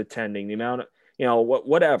coaches attending, the amount of,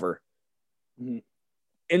 whatever. Mm-hmm.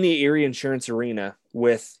 In the Erie Insurance Arena,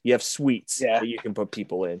 you have suites that you can put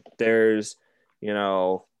people in. There's,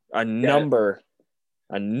 a number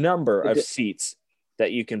of seats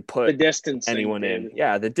that you can put anyone in.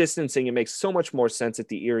 Yeah, the distancing, it makes so much more sense at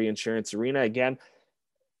the Erie Insurance Arena. Again,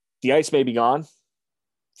 the ice may be gone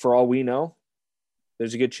for all we know.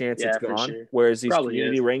 There's a good chance it's gone. Sure. Whereas these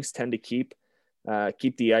community rinks tend to keep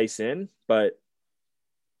the ice in. But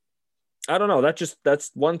I don't know.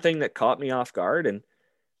 That's one thing that caught me off guard. And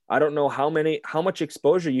I don't know how much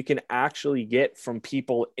exposure you can actually get from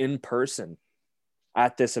people in person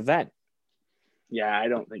at this event. Yeah, I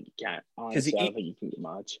don't think you can. Honestly, I don't think you can get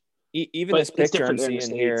much. Even this picture I'm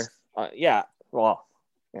seeing here, Yeah. Well,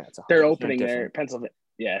 yeah, it's they're opening different. their Pennsylvania.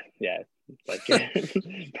 Yeah. Like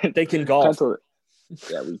they can golf.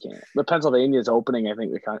 Yeah, we can't. But Pennsylvania is opening. I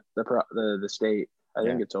think the state. I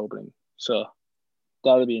think it's opening. So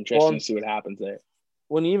that would be interesting to see what happens there.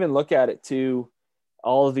 When you even look at it too,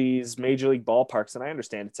 all of these major league ballparks, and I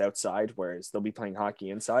understand it's outside, whereas they'll be playing hockey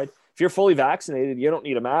inside. If you're fully vaccinated, you don't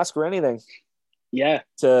need a mask or anything. Yeah.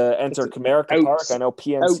 To enter Comerica Park. I know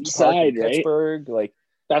PNC outside, Park in Pittsburgh. Like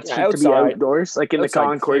that's to be outdoors, like in the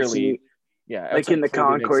concourse. Like in the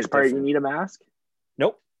concourse part, you need a mask?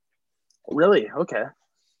 Nope. Really? Okay.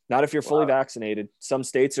 Not if you're fully vaccinated. Some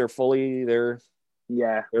states are they're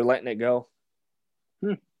letting it go.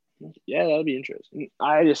 Yeah, that'll be interesting.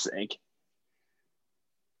 I just think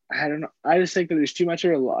that there's too much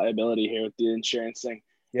of a liability here with the insurance thing.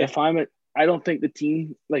 Yeah. I don't think the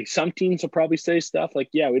team, like some teams will probably say stuff like,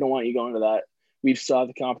 yeah, we don't want you going to that. We saw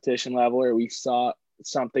the competition level, or we saw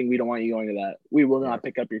something. We don't want you going to that. We will not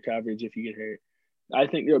pick up your coverage if you get hurt. I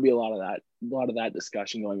think there'll be a lot of that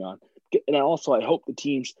discussion going on. And also, I hope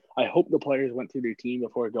the players went through their team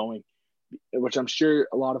before going, which I'm sure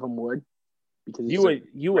a lot of them would. Because you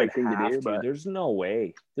would have to. But there's no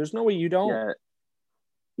way you don't.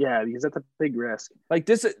 Yeah, because that's a big risk. Like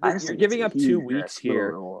this, you're giving up 2 weeks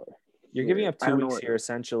here. You're giving up 2 weeks here,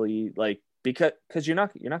 essentially, like because you're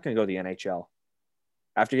not going to go to the NHL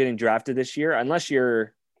after getting drafted this year, unless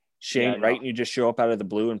you're Shane Wright and you just show up out of the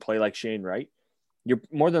blue and play like Shane Wright. You're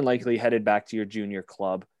more than likely headed back to your junior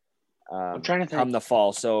club. I'm trying to think. Come the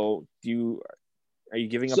fall. So are you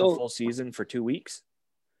giving up a full season for 2 weeks?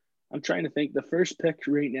 I'm trying to think. The first pick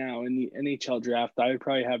right now in the NHL draft, I would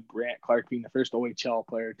probably have Brant Clark being the first OHL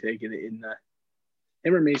player taken him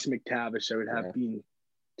or Mason McTavish. I would have been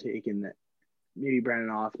taken that. Maybe Brandon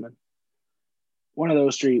Othman. One of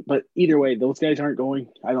those three. But either way, those guys aren't going,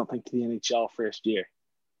 I don't think, to the NHL first year.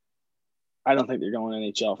 I don't think they're going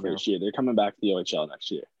to NHL first year. They're coming back to the OHL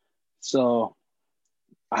next year. So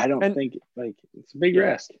I don't think it's a big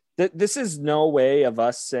risk. This is no way of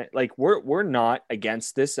us saying, like, we're not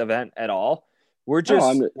against this event at all. We're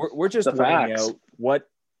just we're just weighing out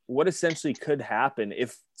what essentially could happen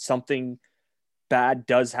if something bad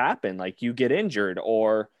does happen, like you get injured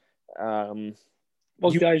or you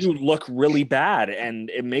look really bad and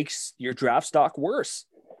it makes your draft stock worse.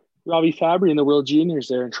 Robbie Fabry in the World Juniors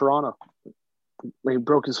there in Toronto, he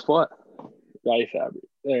broke his foot. Robbie Fabry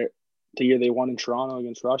there the year they won in Toronto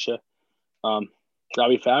against Russia.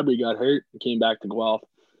 Robbie Fabry got hurt and came back to Guelph.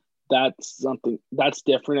 That's something that's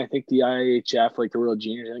different. I think the IHF, like the World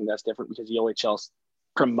Juniors, I think that's different because the OHL's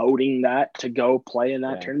promoting that to go play in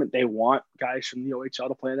that tournament. They want guys from the OHL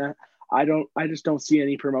to play in that. I just don't see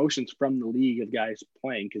any promotions from the league of guys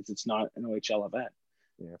playing because it's not an OHL event.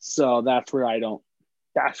 Yeah. So that's where I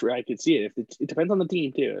could see it. It depends on the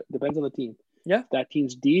team too. It depends on the team. Yeah. If that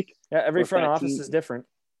team's deep. Yeah. Every front office is different.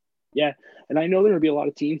 Yeah. And I know there will be a lot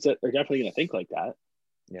of teams that are definitely going to think like that.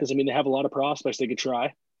 Because, they have a lot of prospects they could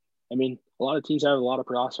try. A lot of teams have a lot of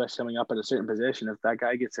prospects coming up at a certain position. If that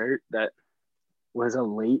guy gets hurt, that was a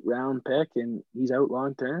late round pick and he's out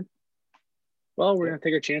long term, well, we're going to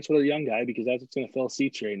take a chance with a young guy because that's what's going to fill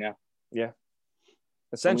seats right now. Yeah.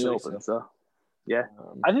 Essentially. So, yeah.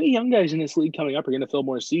 I think the young guys in this league coming up are going to fill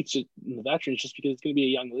more seats in the veterans just because it's going to be a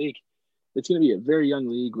young league. It's going to be a very young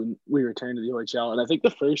league when we return to the OHL. And I think the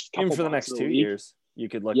first couple even for the next 2 years, you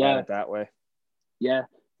could look at it that way. Yeah.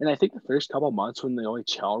 And I think the first couple months when the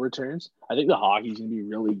OHL returns, I think the hockey's going to be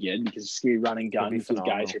really good because it's going to be running gun because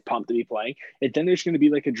guys are pumped to be playing. And then there's going to be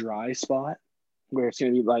like a dry spot where it's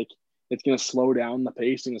going to be like, it's going to slow down. The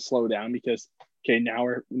pace is going to slow down because, now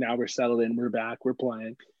we're settled in. We're back. We're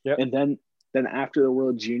playing. Yep. And then after the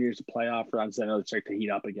World Juniors, the playoff runs, then it'll start to heat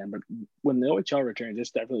up again. But when the OHL returns, it's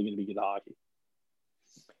definitely going to be good hockey.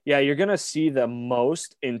 Yeah, you're going to see the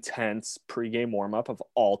most intense pregame warm-up of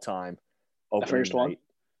all time. The first one?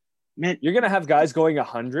 Man, you're going to have guys going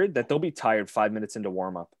 100 that they'll be tired 5 minutes into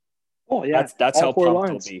warm-up. Oh, yeah. That's how pumped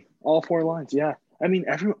they'll be. All 4 lines, yeah.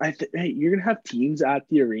 You're going to have teams at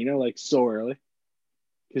the arena like so early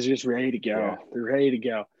because they're just ready to go. Yeah. They're ready to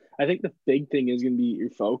go. I think the big thing is going to be your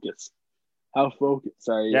focus. How focused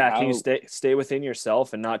are you? Yeah, can you stay within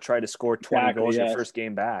yourself and not try to score 20 goals your first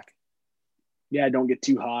game back? Yeah, don't get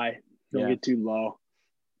too high. Don't get too low.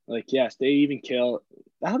 Stay even kill.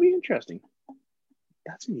 That'll be interesting.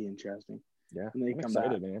 That's going to be interesting. Yeah, when they come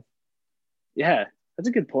excited, back. Man. Yeah, that's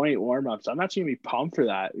a good point. Warm-ups. I'm actually going to be pumped for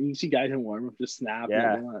that. You see guys in warm-up just snap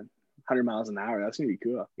 100 miles an hour. That's going to be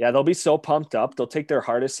cool. Yeah, they'll be so pumped up. They'll take their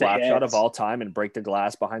hardest slap shot of all time and break the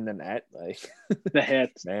glass behind the net. The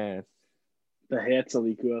hits. Man. The hits will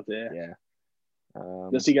be cool there. Yeah.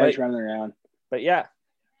 You'll see guys running around. But yeah,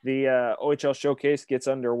 The OHL Showcase gets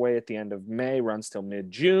underway at the end of May, runs till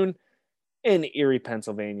mid-June in Erie,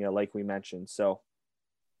 Pennsylvania, like we mentioned. So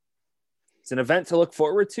it's an event to look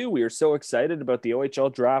forward to. We are so excited about the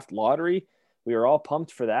OHL Draft Lottery. We are all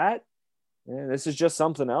pumped for that. And this is just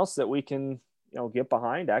something else that we can, get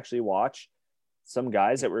behind, actually watch some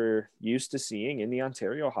guys that we're used to seeing in the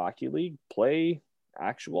Ontario Hockey League play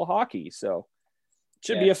actual hockey. So it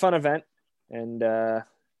should be a fun event. And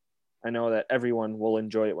I know that everyone will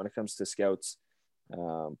enjoy it when it comes to scouts,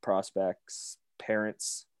 prospects,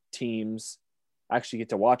 parents, teams. Actually get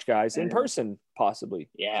to watch guys in person, possibly.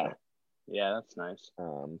 Yeah. Yeah, that's nice.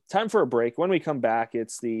 Time for a break. When we come back,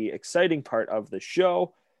 it's the exciting part of the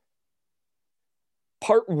show.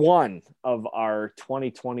 Part 1 of our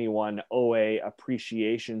 2021 OA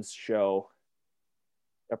Appreciation Show.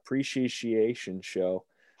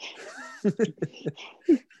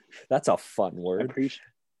 That's a fun word.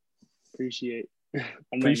 Appreciate.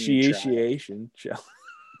 Appreciation show.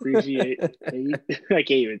 Appreciate. I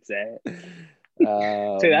can't even say it.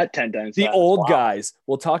 Say that 10 times. The old guys.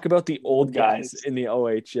 We'll talk about the old guys in the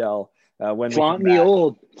OHL when flaunting we come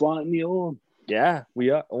back. Flaunting the old. Yeah, we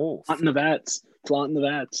are. Oh, flaunting the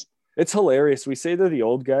vets. It's hilarious. We say they're the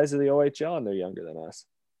old guys of the OHL and they're younger than us.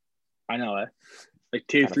 I know it. Like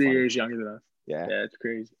 2-3 years younger than us. Yeah, it's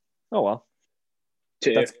crazy. Oh well.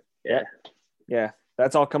 2. Yeah.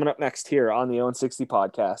 That's all coming up next here on the Owen 60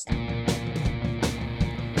 podcast.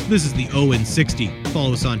 This is the Owen 60.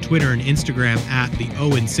 Follow us on Twitter and Instagram at the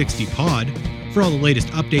Owen 60 pod for all the latest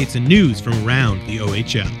updates and news from around the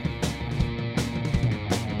OHL.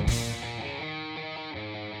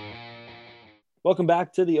 Welcome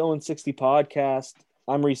back to the Owen 60 podcast.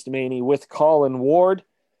 I'm Reese Demaney with Colin Ward.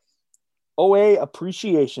 OA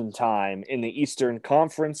appreciation time in the Eastern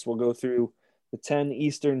Conference. We'll go through the 10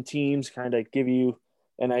 Eastern teams, kind of give you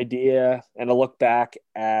an idea and a look back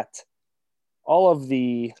at all of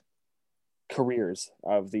the careers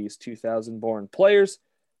of these 2000-born players,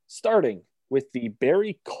 starting with the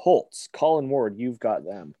Barrie Colts. Colin Ward, you've got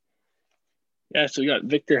them. Yeah, so we got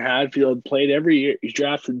Victor Hadfield, played every year. He's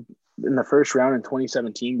drafted in the first round in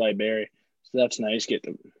 2017 by Barrie. So that's nice. Get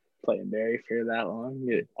to play in Barrie for that long.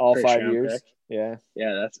 Get all 5 years. Pick. Yeah.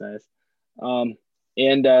 Yeah, that's nice. And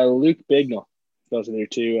Luke Bignell. Those are their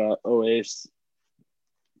two OA's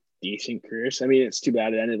decent careers. I mean, it's too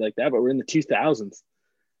bad it ended like that, but we're in the 2000s.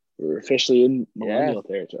 We're officially in millennial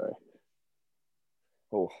territory.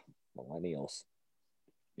 Oh, millennials.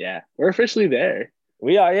 Yeah, we're officially there.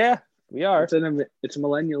 We are, yeah. We are. It's a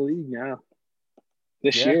millennial league now.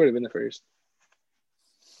 This year would have been the first.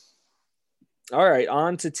 All right,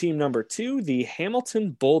 on to team number 2, the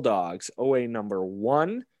Hamilton Bulldogs. OA number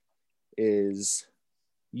 1 is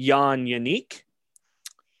Jan Yannick.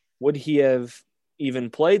 Would he have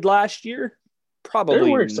even played last year? Probably not.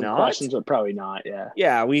 There were some questions, but probably not, yeah.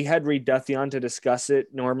 Yeah, we had Reed Duthie on to discuss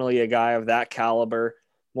it. Normally a guy of that caliber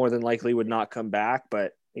more than likely would not come back.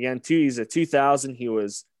 But again, he's a 2000. He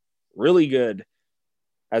was really good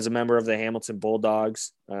as a member of the Hamilton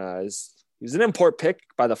Bulldogs. He was an import pick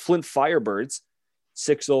by the Flint Firebirds,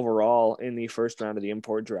 6 overall in the first round of the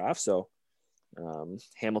import draft. So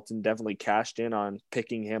Hamilton definitely cashed in on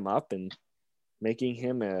picking him up and making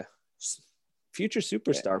him a future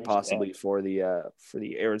superstar, possibly for the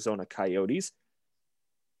Arizona Coyotes.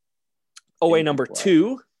 OA number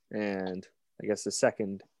 2, and I guess the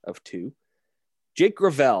second of 2, Jake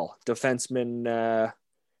Gravel, defenseman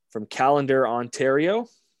from Callender, Ontario.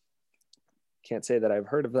 Can't say that I've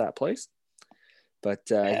heard of that place, but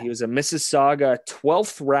he was a Mississauga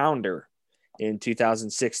 12th rounder in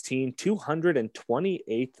 2016,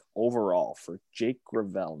 228th overall for Jake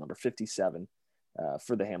Gravel, number 57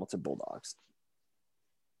 for the Hamilton Bulldogs.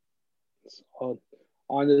 So,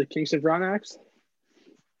 on to the Kingston Frontenacs.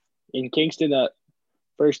 In Kingston,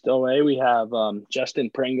 first OA, we have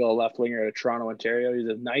Justin Pringle, left winger of Toronto, Ontario. He's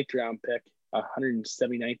a 9th round pick,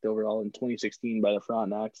 179th overall in 2016 by the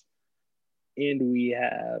Frontenacs. And we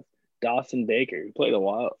have Dawson Baker, who played a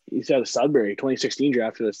while. He's out of Sudbury, 2016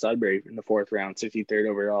 draft for the Sudbury in the 4th round, 63rd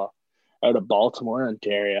overall, out of Baltimore,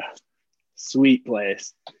 Ontario. Sweet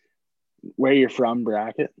place. Where you're from,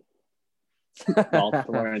 bracket?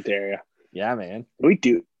 Baltimore, Ontario. Yeah, man.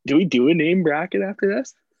 Do we do a name bracket after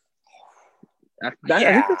this? I think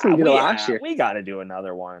that's what we did last year. We got to do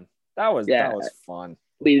another one. That was fun.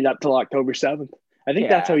 Leading up till October 7th. I think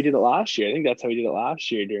that's how we did it last year. During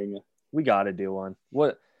the. We got to do one.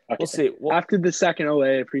 What? Okay. We'll see. After the second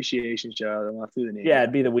OA appreciation show, then we'll do the name. Yeah,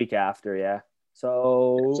 it'd be the week after. Yeah.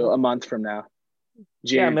 So a month from now.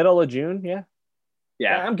 June. Yeah, middle of June. Yeah.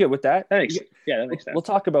 Yeah, I'm good with that. That makes sense. We'll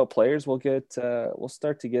talk about players. We'll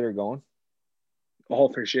start to get her going. Oh,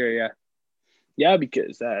 for sure, yeah. Yeah,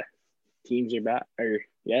 because teams are back. I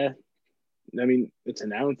mean, it's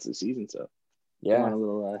announced the season, so go on a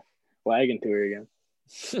little wagon tour again.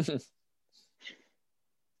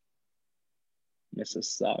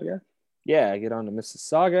 Mississauga. Yeah, get on to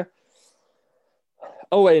Mississauga.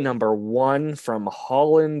 OA number 1 from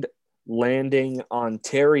Holland Landing,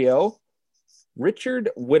 Ontario. Richard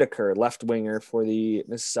Whitaker, left winger for the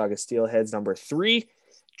Mississauga Steelheads. Number 3,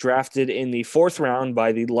 drafted in the 4th round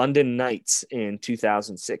by the London Knights in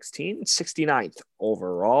 2016. 69th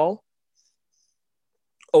overall.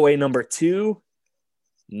 OA number 2,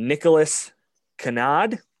 Nicholas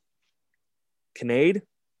Canade. Mm-hmm.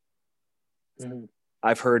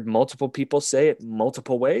 I've heard multiple people say it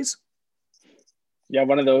multiple ways. Yeah,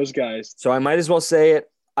 one of those guys. So I might as well say it.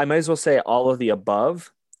 I might as well say all of the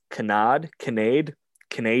above. Canade.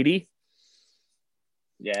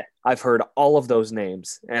 Yeah. I've heard all of those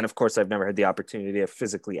names. And of course, I've never had the opportunity to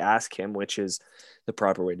physically ask him, which is the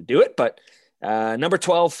proper way to do it. But number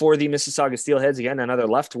 12 for the Mississauga Steelheads, again, another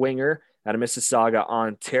left winger out of Mississauga,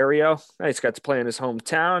 Ontario. He's got to play in his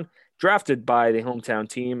hometown, drafted by the hometown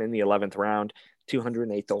team in the 11th round,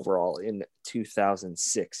 208th overall in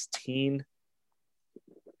 2016.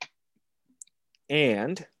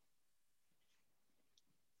 And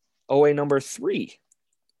OA number 3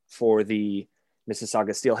 for the Mississauga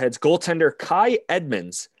Steelheads, goaltender Kai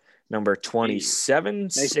Edmonds, number 27,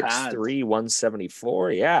 nice 6'3",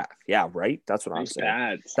 174. Yeah, right. That's what I'm saying.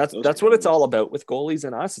 Pads. That's what it's all about with goalies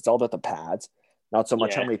and us. It's all about the pads, not so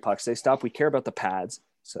much how many pucks they stop. We care about the pads.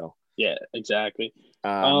 So yeah, exactly.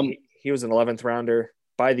 He was an 11th rounder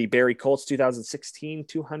by the Barrie Colts, 2016,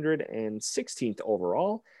 216th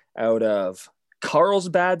overall, out of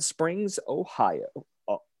Carlsbad Springs, Ontario.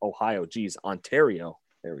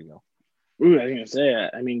 There we go. Ooh, I was gonna say,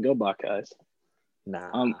 I mean, go Buckeyes.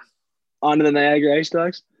 Nah. On to the Niagara Ice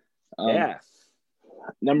Dogs. Yeah.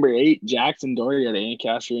 Number 8, Jackson Doherty out of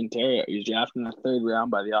Ancaster, Ontario. He was drafted in the 3rd round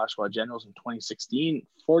by the Oshawa Generals in 2016,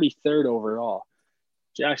 43rd overall.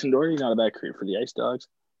 Jackson Doherty, not a bad career for the Ice Dogs.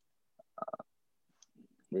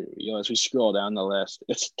 As we scroll down the list,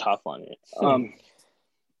 it's tough on it.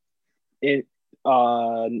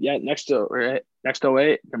 Next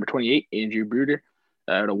away, number 28, Andrew Bruder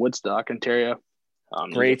out of Woodstock, Ontario.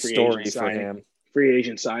 Great story for him. Free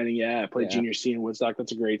agent signing, played junior C in Woodstock.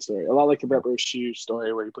 That's a great story. A lot like the Brett Brochu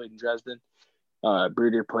story where he played in Dresden.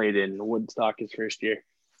 Bruder played in Woodstock his first year.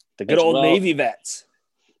 The good old Navy vets.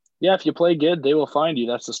 Yeah, if you play good, they will find you.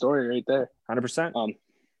 That's the story right there. 100%.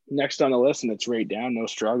 Next on the list, and it's right down, no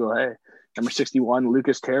struggle. Hey, number 61,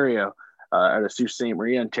 Lucas Terrio out of Sault Ste.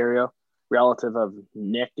 Marie, Ontario, relative of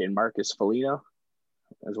Nick and Marcus Foligno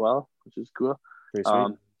as well, which is cool.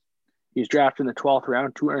 He's drafted in the 12th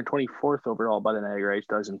round, 224th overall by the Niagara Ice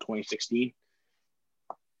Dogs in 2016.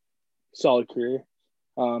 Solid career.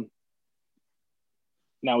 Now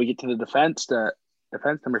we get to the defense. The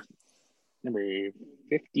defense number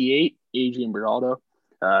 58, Adrian Beraldo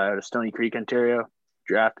out of Stony Creek, Ontario.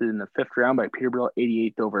 Drafted in the 5th round by Peterborough,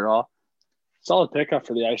 88th overall. Solid pickup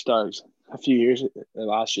for the Ice Dogs. A few years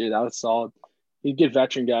last year, that was solid. He's a good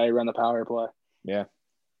veteran guy, run the power play. Yeah.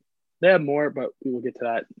 They have more, but we will get to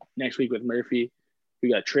that next week with Murphy.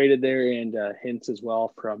 We got traded there, and Hintz as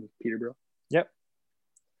well from Peterborough. Yep.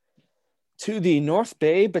 To the North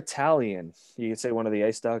Bay Battalion. You could say one of the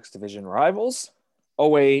Ice Dogs division rivals.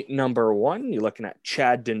 OA number 1, you're looking at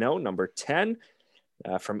Chad Deneau, number 10.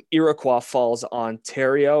 From Iroquois Falls,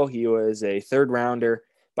 Ontario. He was a 3rd rounder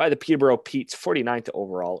by the Peterborough Petes, 49th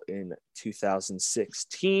overall in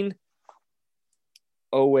 2016.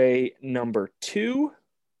 OA number 2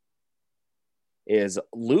 is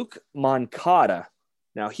Luke Moncada.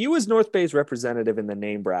 Now, he was North Bay's representative in the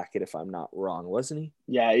name bracket, if I'm not wrong, wasn't he?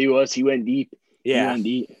 Yeah, he was. He went deep. Yeah.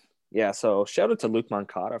 Yeah, so shout out to Luke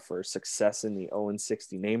Moncada for success in the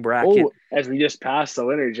 0-60 name bracket. Oh, as we just passed the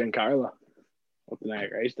winner, Giancarlo. With the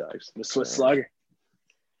Niagara Ice Dogs, the Swiss Slugger.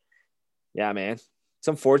 Yeah, man. It's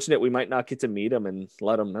unfortunate we might not get to meet him and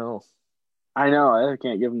let him know. I know. I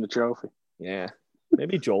can't give him the trophy. Yeah.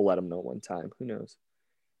 Maybe Joel let him know one time. Who knows?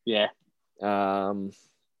 Yeah.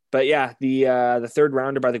 But yeah, the 3rd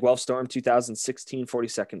rounder by the Guelph Storm, 2016,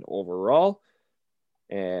 42nd overall.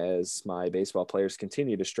 As my baseball players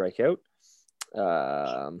continue to strike out.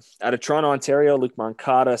 Out of Toronto, Ontario, Luke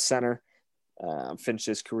Moncada, center. Finished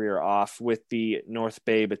his career off with the North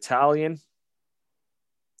Bay Battalion.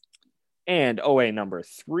 And OA number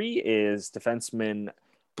 3 is defenseman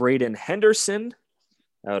Braden Henderson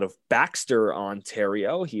out of Baxter,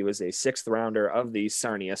 Ontario. He was a 6th rounder of the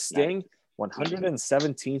Sarnia Sting,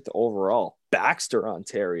 117th overall. Baxter,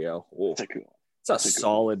 Ontario. Whoa. That's a cool one. It's a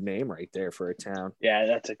solid name right there for a town. Yeah,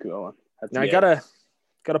 that's a cool one. Now I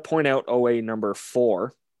gotta point out OA number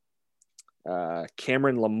 4,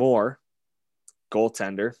 Cameron Lamore,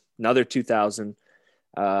 goaltender, another 2000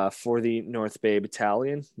 for the North Bay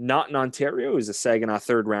Battalion. Not in Ontario. He was a Saginaw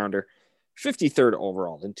third rounder, 53rd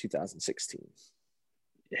overall in 2016.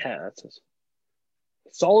 Yeah, that's a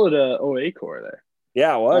solid OA core there.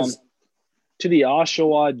 Yeah, it was. To the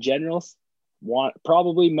Oshawa Generals,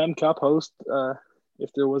 probably Mem Cup host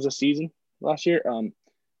if there was a season last year.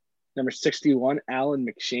 Number 61, Alan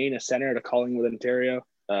McShane, a center out of Collingwood, Ontario.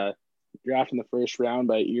 Drafted in the first round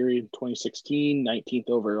by Erie in 2016, 19th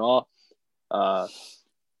overall.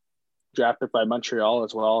 Drafted by Montreal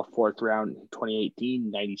as well, 4th round in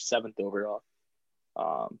 2018, 97th overall.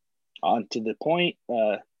 On to the point,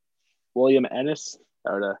 William Ennis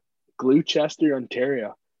out of Gloucester,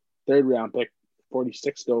 Ontario. 3rd round pick,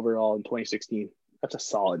 46th overall in 2016. That's a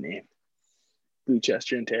solid name.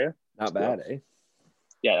 Gloucester, Ontario. Not bad, eh?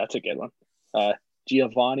 Yeah, that's a good one.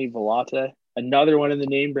 Giovanni Vellante, another one in the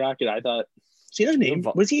name bracket. I thought, see that name?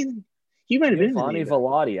 Was he? He might have been in the name. Giovanni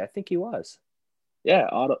Vellante, I think he was. Yeah,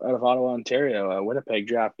 out of Ottawa, Ontario. Winnipeg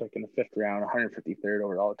draft pick in the 5th round, 153rd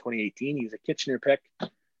overall in 2018. He was a Kitchener pick,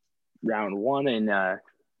 round 1 and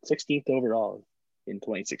 16th overall in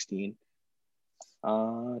 2016.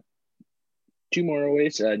 2 more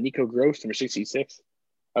aways. Nico Gross, number 66,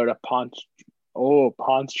 out of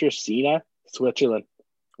Pontracina, Switzerland.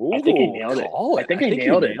 Ooh, I think I nailed it. I think I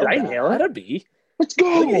nailed it. Did I nail it? That'd be. Let's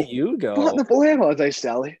go. Look at you go. Put the flannel, as I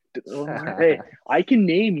Sally. Hey, I can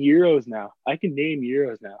name Euros now.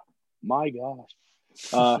 My gosh.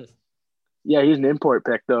 Yeah, he's an import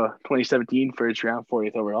pick though. 2017 first round,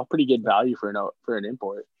 40th overall. Pretty good value for an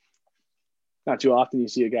import. Not too often you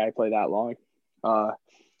see a guy play that long.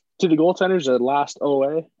 To the goaltenders, the last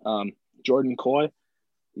OA, Jordan Coy.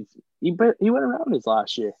 He went around his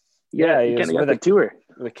last year. Yeah, he kind of was got the tour.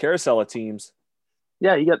 The carousel of teams.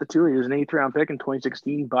 Yeah, he got the tour. He was an 8th round pick in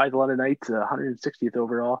 2016 by the London Knights, 160th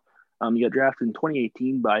overall. He got drafted in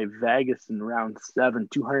 2018 by Vegas in round 7,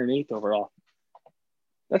 208th overall.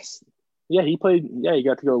 He played. Yeah, he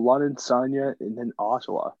got to go London, Sarnia, and then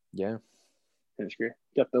Oshawa. Yeah, in his career.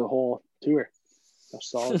 Got the whole tour. That's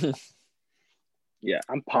solid. Yeah,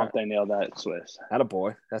 I'm pumped. I nailed that Swiss.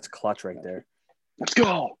 Attaboy. That's clutch right there. Let's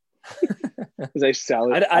go. Because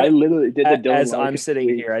I literally did the as I'm sitting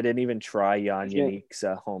here. I didn't even try Jan Yannick's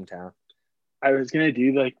hometown. I was gonna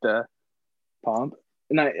do like the pump,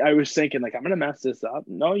 and I was thinking like I'm gonna mess this up.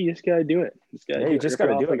 No, you just gotta do it. You just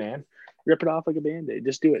gotta do it, man. Rip it off like a Band-Aid.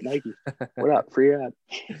 Just do it, Nike. What up? Free ad.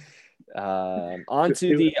 On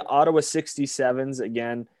to the Ottawa 67s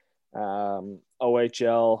again.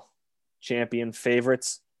 OHL champion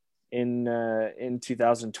favorites in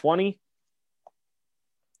 2020.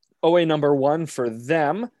 OA number 1 for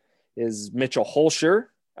them is Mitchell Holscher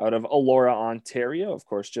out of Elora, Ontario. Of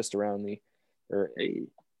course, just around the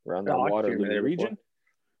Waterloo region.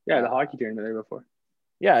 Yeah, the hockey tournament there before.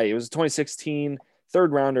 Yeah, he was a 2016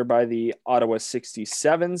 third rounder by the Ottawa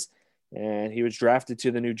 67s, and he was drafted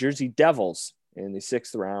to the New Jersey Devils in the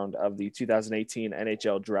 6th round of the 2018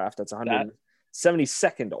 NHL draft. That's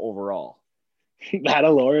 172nd overall. That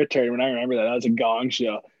Elora tournament, I remember that. That was a gong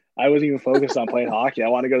show. I wasn't even focused on playing hockey. I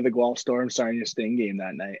want to go to the Guelph Storm Sarnia Sting game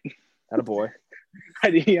that night. Attaboy.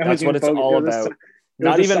 That's what it's all about.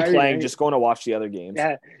 Not even playing, just going to watch the other games.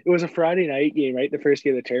 Yeah, it was a Friday night game, right? The first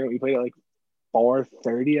game of the tournament. We played at like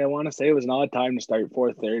 4:30, I want to say. It was an odd time to start,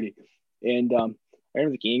 4:30. And I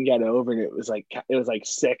remember the game got over, and it was like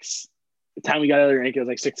 6. The time we got out of the rink, it was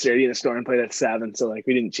like 6:30, and the Storm played at 7. So like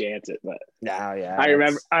we didn't chance it, but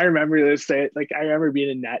I remember this day. Like I remember being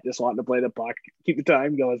in net, just wanting to play the puck, keep the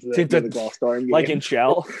time going to the Guelph Storm game. Like in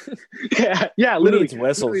Shell. yeah, literally.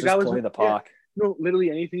 Whistles, just play the puck. Yeah, no, literally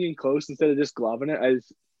anything in close, instead of just gloving it, I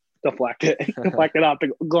just deflect it off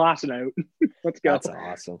the glass and out. Let's go. That's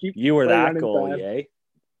awesome. You were that goalie, eh?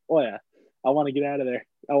 Oh yeah, I want to get out of there.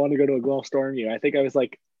 I want to go to a Guelph Storm game. I think I was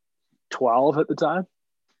like 12 at the time.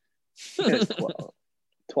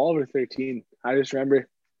 12 or 13. I just remember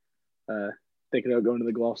thinking about going to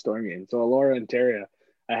the Guelph Storm game. So Elora, Ontario.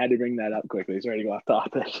 I had to bring that up quickly. Sorry to go off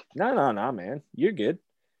topic. No, man. You're good.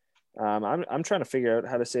 I'm trying to figure out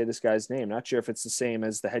how to say this guy's name. Not sure if it's the same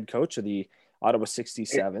as the head coach of the Ottawa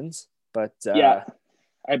 67s, but yeah,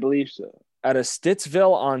 I believe so. Out of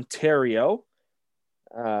Stittsville, Ontario,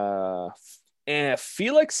 and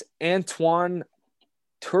Felix Antoine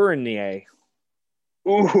Tournier.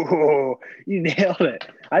 Ooh, you nailed it.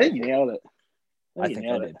 I think you nailed it. I think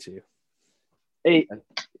I did too. Hey,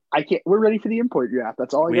 I can't. We're ready for the import draft.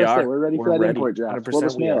 That's all I gotta say. We're ready for that import draft. We'll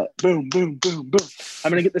just nail it. Boom, boom, boom, boom.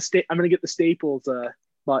 I'm gonna get the Staples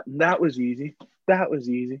button. That was easy.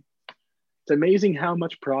 It's amazing how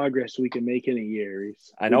much progress we can make in a year.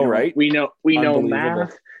 I know, right? We know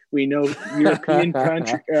math. We know European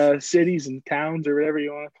country, cities and towns or whatever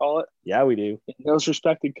you want to call it. Yeah, we do. In those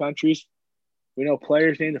respected countries. We know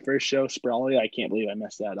players named the first show, Sprawley. I can't believe I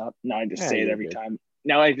messed that up. Now I just say it every time.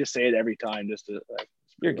 Now I just say it every time just to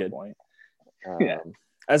you're good. Point.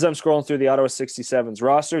 As I'm scrolling through the Ottawa 67's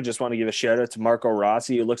roster, just want to give a shout out to Marco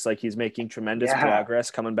Rossi. It looks like he's making tremendous progress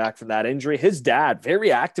coming back from that injury. His dad,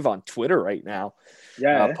 very active on Twitter right now,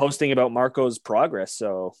 posting about Marco's progress.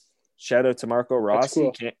 So shout out to Marco Rossi.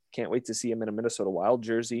 Cool. Can't wait to see him in a Minnesota Wild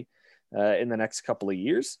jersey in the next couple of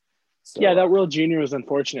years. So, that World Junior was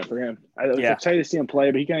unfortunate for him. I was excited to see him play,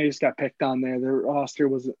 but he kind of just got picked on there. The roster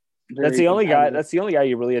was that's the only guy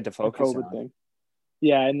you really had to focus on. Thing.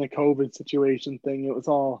 Yeah, in the COVID situation thing, it was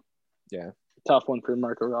all a tough one for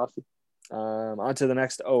Marco Rossi. On to the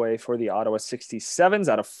next OA for the Ottawa 67s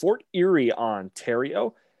out of Fort Erie,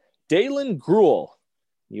 Ontario. Dalen Gruel.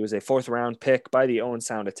 He was a 4th-round pick by the Owen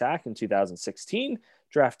Sound Attack in 2016,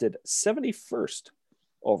 drafted 71st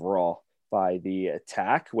overall by the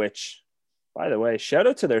Attack, which, by the way, shout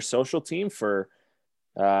out to their social team for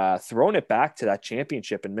throwing it back to that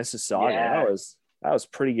championship in Mississauga. Yeah. That was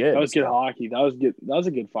pretty good. That was good hockey. That was good. That was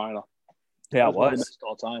a good final. Yeah, it was.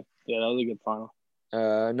 All time. Yeah, that was a good final.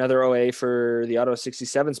 Another OA for the Ottawa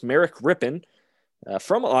 67s, Merrick Rippon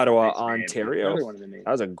from Ottawa, Ontario.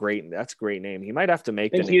 That's a great name. He might have to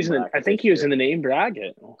make I think he was in the name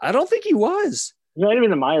bracket. I don't think he was. He might have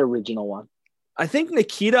been in my original one. I think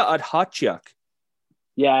Nikita Adhatchuk.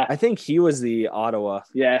 Yeah. I think he was the Ottawa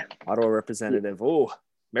representative. Oh,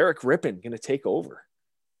 Merrick Rippon going to take over.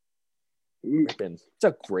 Rippon. It's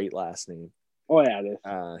a great last name. Oh, yeah, it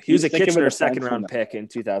is. He was a Kitchener 2nd-round pick in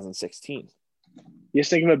 2016. You're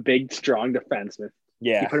thinking of a big, strong defenseman.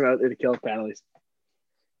 Yeah. You put him out there to kill penalties.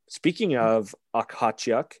 Speaking of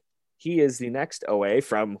Adhatchuk, he is the next OA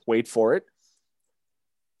from, wait for it,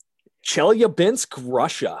 Chelyabinsk,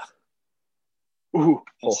 Russia. Ooh,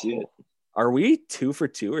 let's see it. Are we 2 for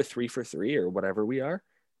 2 or 3 for 3 or whatever we are?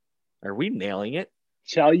 Are we nailing it?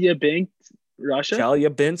 Chelyabinsk, Russia?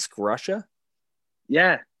 Chelyabinsk, Russia?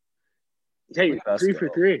 Yeah. Hey, 3 for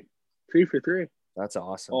 3. 3 for 3. That's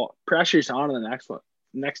awesome. Oh, pressure's on the next one.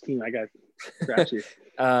 Next team, I got pressure.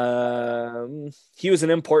 He was an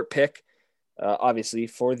import pick, obviously,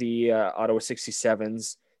 for the Ottawa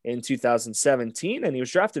 67s in 2017, and he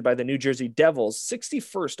was drafted by the New Jersey Devils,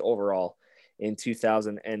 61st overall in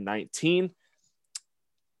 2019.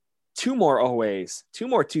 2 more OAs, 2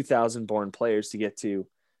 more 2000-born players to get to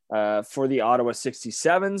for the Ottawa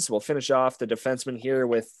 67s. We'll finish off the defenseman here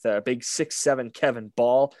with big 6'7" Kevin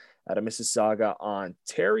Ball out of Mississauga,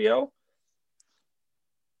 Ontario.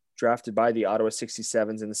 Drafted by the Ottawa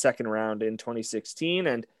 67s in the 2nd round in 2016.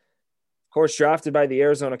 And, of course, drafted by the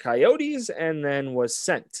Arizona Coyotes and then was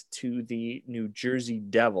sent to the New Jersey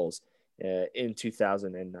Devils in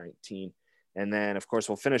 2019. And then, of course,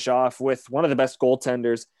 we'll finish off with one of the best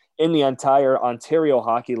goaltenders in the entire Ontario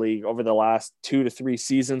Hockey League over the last 2 to 3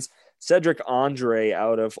 seasons, Cedric Andre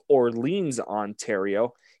out of Orleans,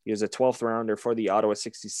 Ontario. He was a 12th rounder for the Ottawa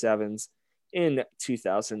 67s in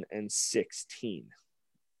 2016.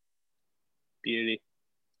 Beauty.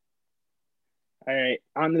 All right,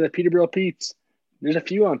 on to the Peterborough Petes. There's a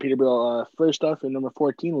few on Peterborough. First off, in number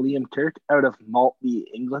 14, Liam Turk out of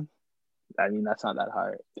Maltby, England. I mean, that's not that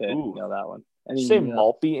hard to know that one. Did you say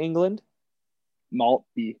Maltby, England?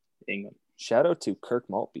 Maltby, England. Shout out to Kirk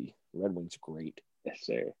Maltby. Red Wings great. Yes,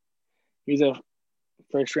 sir. He's a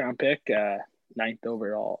first-round pick, 9th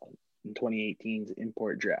overall in 2018's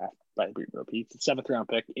import draft by the Peterborough Petes. 7th-round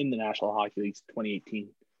pick in the National Hockey League's 2018.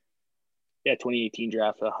 Yeah, 2018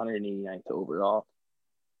 draft, 189th overall.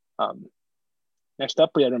 Next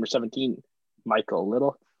up, we have number 17, Michael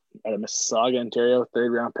Little out of Mississauga, Ontario,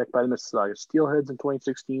 3rd-round pick by the Mississauga Steelheads in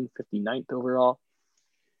 2016, 59th overall.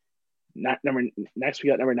 Next, we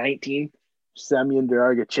got number 19, Semyon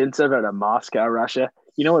Dragachintsev out of Moscow, Russia.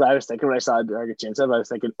 You know what I was thinking when I saw Dragachintsev? I was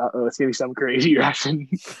thinking, it's going to be some crazy Russian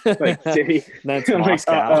city. That's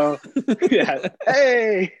Moscow. Yeah.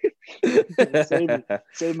 Hey!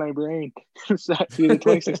 Save my brain. He's a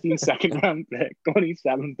 2016 2nd-round pick,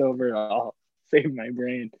 27th overall. Save my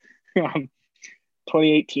brain.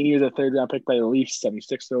 2018, he was a 3rd-round pick by the Leafs,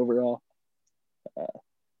 76th overall.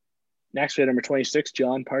 Next, we have number 26,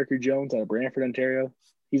 John Parker Jones out of Brantford, Ontario.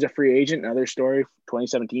 He's a free agent. Another story,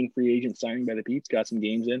 2017 free agent signing by the Petes. Got some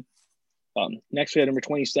games in. Next, we have number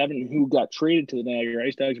 27, who got traded to the Niagara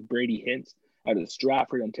Ice Dogs, Brady Hintz out of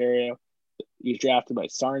Stratford, Ontario. He was drafted by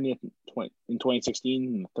Sarnia in 2016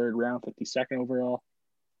 in the third round, 52nd overall.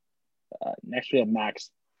 Next, we have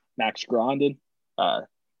Max Grondin out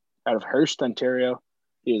of Hearst, Ontario.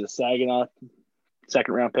 He was a Saginaw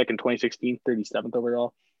second-round pick in 2016, 37th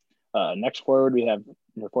overall. Next forward, we have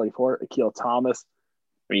number 44, Akil Thomas.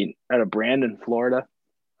 Out of Brandon, Florida.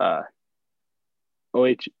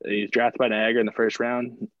 He's drafted by Niagara in the first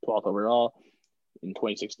round, 12th overall in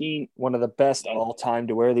 2016. One of the best all-time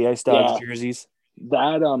to wear the Ice Dogs jerseys.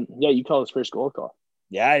 That you call his first goal call.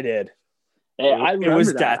 Yeah, I did. Hey, I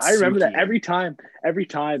remember that. I remember that every time I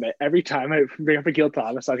bring up Akil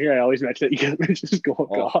Thomas on here, I always mention that you guys mention his goal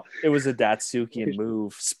call. It was a Datsukian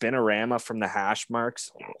move. Spinorama from the hash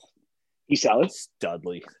marks. You sell it?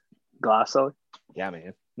 Studley. Glass seller? Yeah,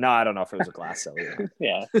 man. No, I don't know if it was a glass seller.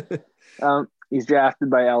 Yeah. He's drafted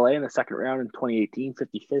by LA in the second round in 2018,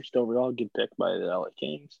 51st overall. Good pick by the LA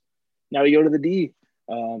Kings. Now we go to the D.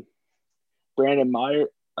 Brandon Meyer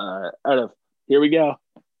out of, here we go,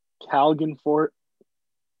 Klagenfurt,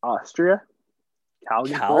 Austria.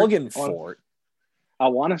 Klagenfurt. I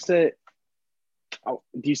want to say,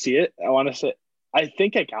 do you see it? I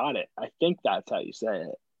think I got it. I think that's how you say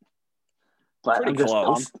it. But Pretty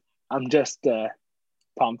close. I'm just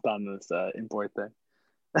pumped on this import thing.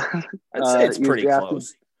 I'd say it's pretty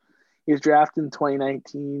close. He was drafted in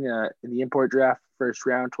 2019 in the import draft, first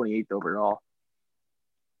round, 28th overall.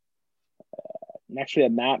 Next, we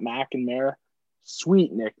have Matt McNamara.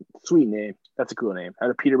 Sweet name. That's a cool name. Out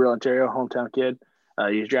of Peterborough, Ontario, hometown kid.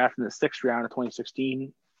 He was drafted in the sixth round of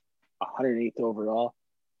 2016, 108th overall.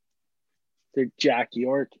 Third, Jack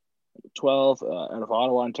York, 12, out of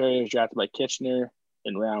Ottawa, Ontario. He was drafted by Kitchener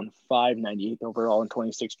in round 5, 98th overall in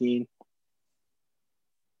 2016.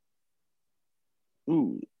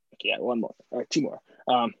 One more. All right, two more.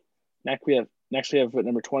 Next we have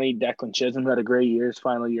number 20, Declan Chisholm, had a great year, his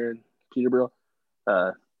final year in Peterborough.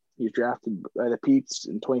 He was drafted by the Petes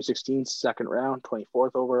in 2016, second round,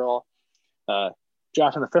 24th overall.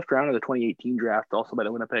 Drafted in the fifth round of the 2018 draft, also by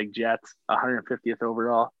the Winnipeg Jets, 150th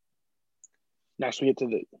overall. Next, we get to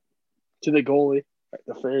the goalie,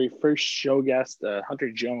 the very first show guest,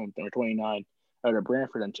 Hunter Jones, number 29, out of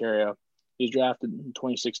Brantford, Ontario. He was drafted in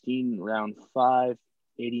 2016, round 5,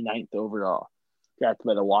 89th overall. Drafted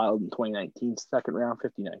by the Wild in 2019, second round,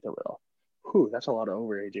 59th overall. Whew, that's a lot of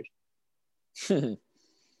overagers. It's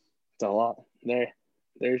a lot.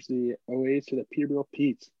 There's the OAs to the Peterborough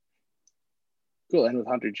Petes. Cool, and with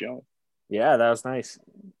Hunter Jones. Yeah, that was nice.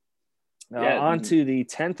 On to the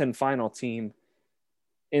 10th and final team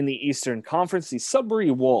in the Eastern Conference, the Sudbury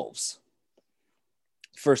Wolves.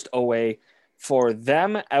 First OA for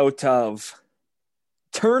them out of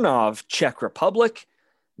Turnov, Czech Republic,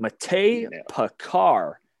 Matej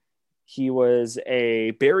Pakar. He was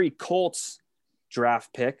a Barrie Colts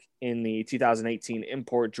draft pick in the 2018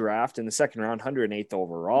 import draft in the second round, 108th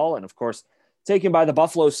overall. And of course, taken by the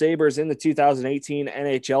Buffalo Sabres in the 2018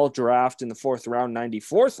 NHL draft in the fourth round,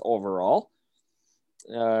 94th overall.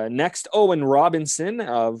 Next, Owen Robinson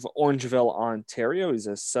of Orangeville, Ontario. He's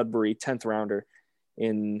a Sudbury 10th rounder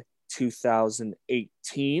in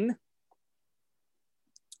 2018.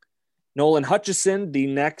 Nolan Hutchison, the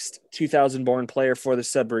next 2000 born player for the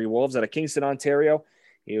Sudbury Wolves out of Kingston, Ontario.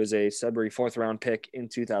 He was a Sudbury fourth round pick in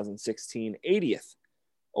 2016, 80th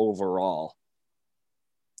overall.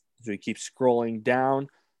 As we keep scrolling down,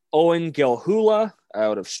 Owen Gilhula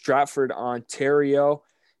out of Stratford, Ontario,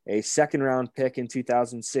 a second round pick in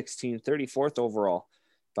 2016, 34th overall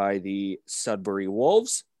by the Sudbury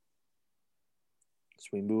Wolves. As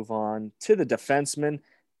we move on to the defenseman,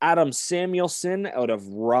 Adam Samuelson out of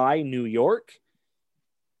Rye, New York.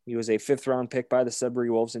 He was a fifth round pick by the Sudbury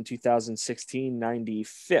Wolves in 2016,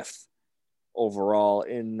 95th overall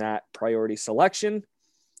in that priority selection.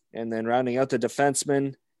 And then rounding out the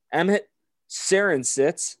defenseman, Emmett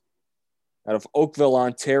Sarensitz out of Oakville,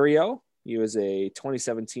 Ontario. He was a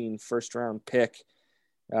 2017 first round pick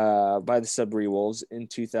by the Sudbury Wolves in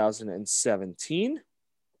 2017.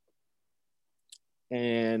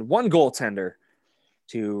 And one goaltender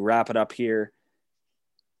to wrap it up here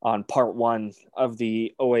on part one of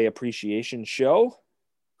the OA Appreciation Show,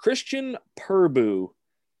 Christian Purbu.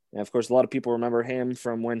 And of course, a lot of people remember him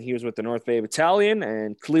from when he was with the North Bay Battalion,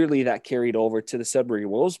 and clearly that carried over to the Sudbury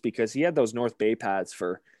Wolves because he had those North Bay pads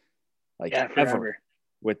for ever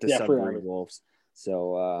with the Sudbury Wolves.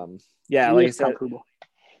 So, like I said,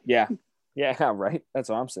 right. That's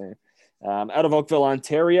what I'm saying. Out of Oakville,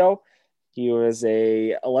 Ontario, he was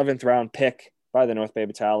a 11th round pick by the North Bay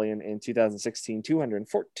Battalion in 2016,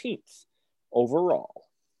 214th overall.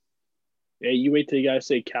 Yeah, you wait till you guys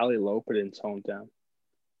say Cali Lopez in his hometown.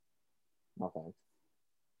 No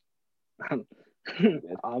thanks.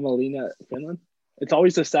 Amelina, Finland. It's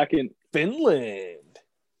always the second. Finland.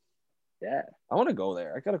 Yeah. I want to go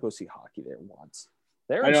there. I got to go see hockey there once.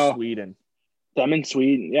 They're I in know. Sweden. I'm in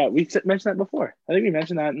Sweden. Yeah, we mentioned that before. I think we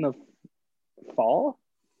mentioned that in the fall.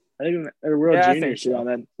 I think World Juniors on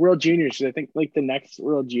that. World Juniors. I think like the next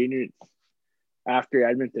World Juniors after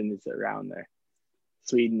Edmonton is around there.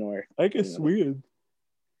 Sweden or I guess Sweden.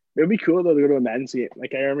 It would be cool though to go to a men's game.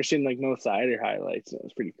 Like I remember seeing like Mo Sider highlights. It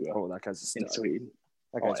was pretty cool. Oh, that guy's a stud. In Sweden.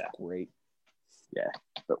 That guy's great. Yeah,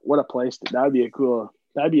 but what a place! That'd be a cool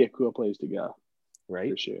place to go.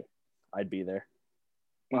 Right, for sure. I'd be there.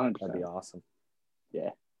 100%. That'd be awesome. Yeah.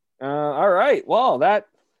 All right. Well, that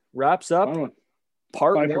wraps up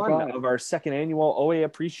part 5 for 1 5 of our second annual OA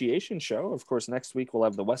Appreciation Show. Of course, next week we'll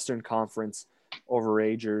have the Western Conference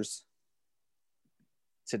Overagers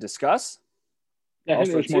to discuss. Yeah, I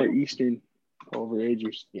think there's more Eastern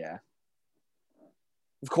Overagers. Yeah.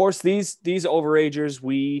 Of course, these Overagers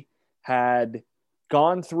we had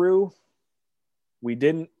gone through. We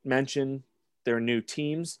didn't mention their new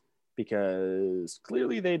teams because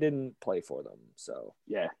clearly they didn't play for them. So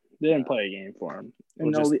yeah, they didn't play a game for them.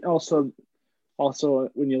 And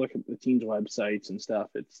also when you look at the team's websites and stuff,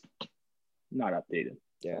 it's not updated.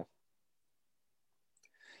 Yeah.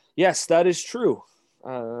 Yes, that is true.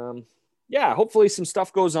 Hopefully some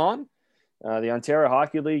stuff goes on. The Ontario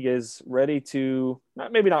Hockey League is ready to,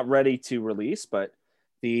 maybe not ready to release, but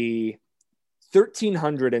the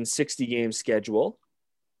 1,360 game schedule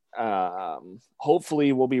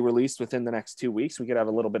hopefully will be released within the next 2 weeks. We could have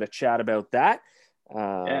a little bit of chat about that.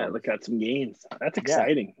 Look at some games. That's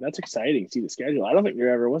exciting. Yeah. That's exciting. See the schedule. I don't think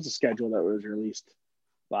there ever was a schedule that was released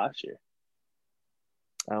last year.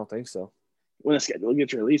 I don't think so. When the schedule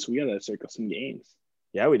gets released, we got to circle some games.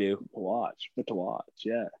 Yeah, we do. To watch.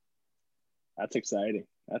 Yeah. That's exciting.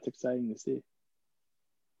 That's exciting to see.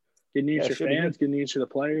 Good news for fans. Good news for the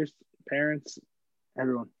players, parents,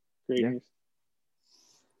 everyone. Great news.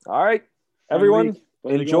 All right. Everyone,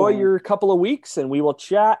 enjoy your couple of weeks, and we will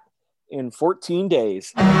chat in 14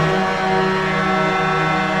 days.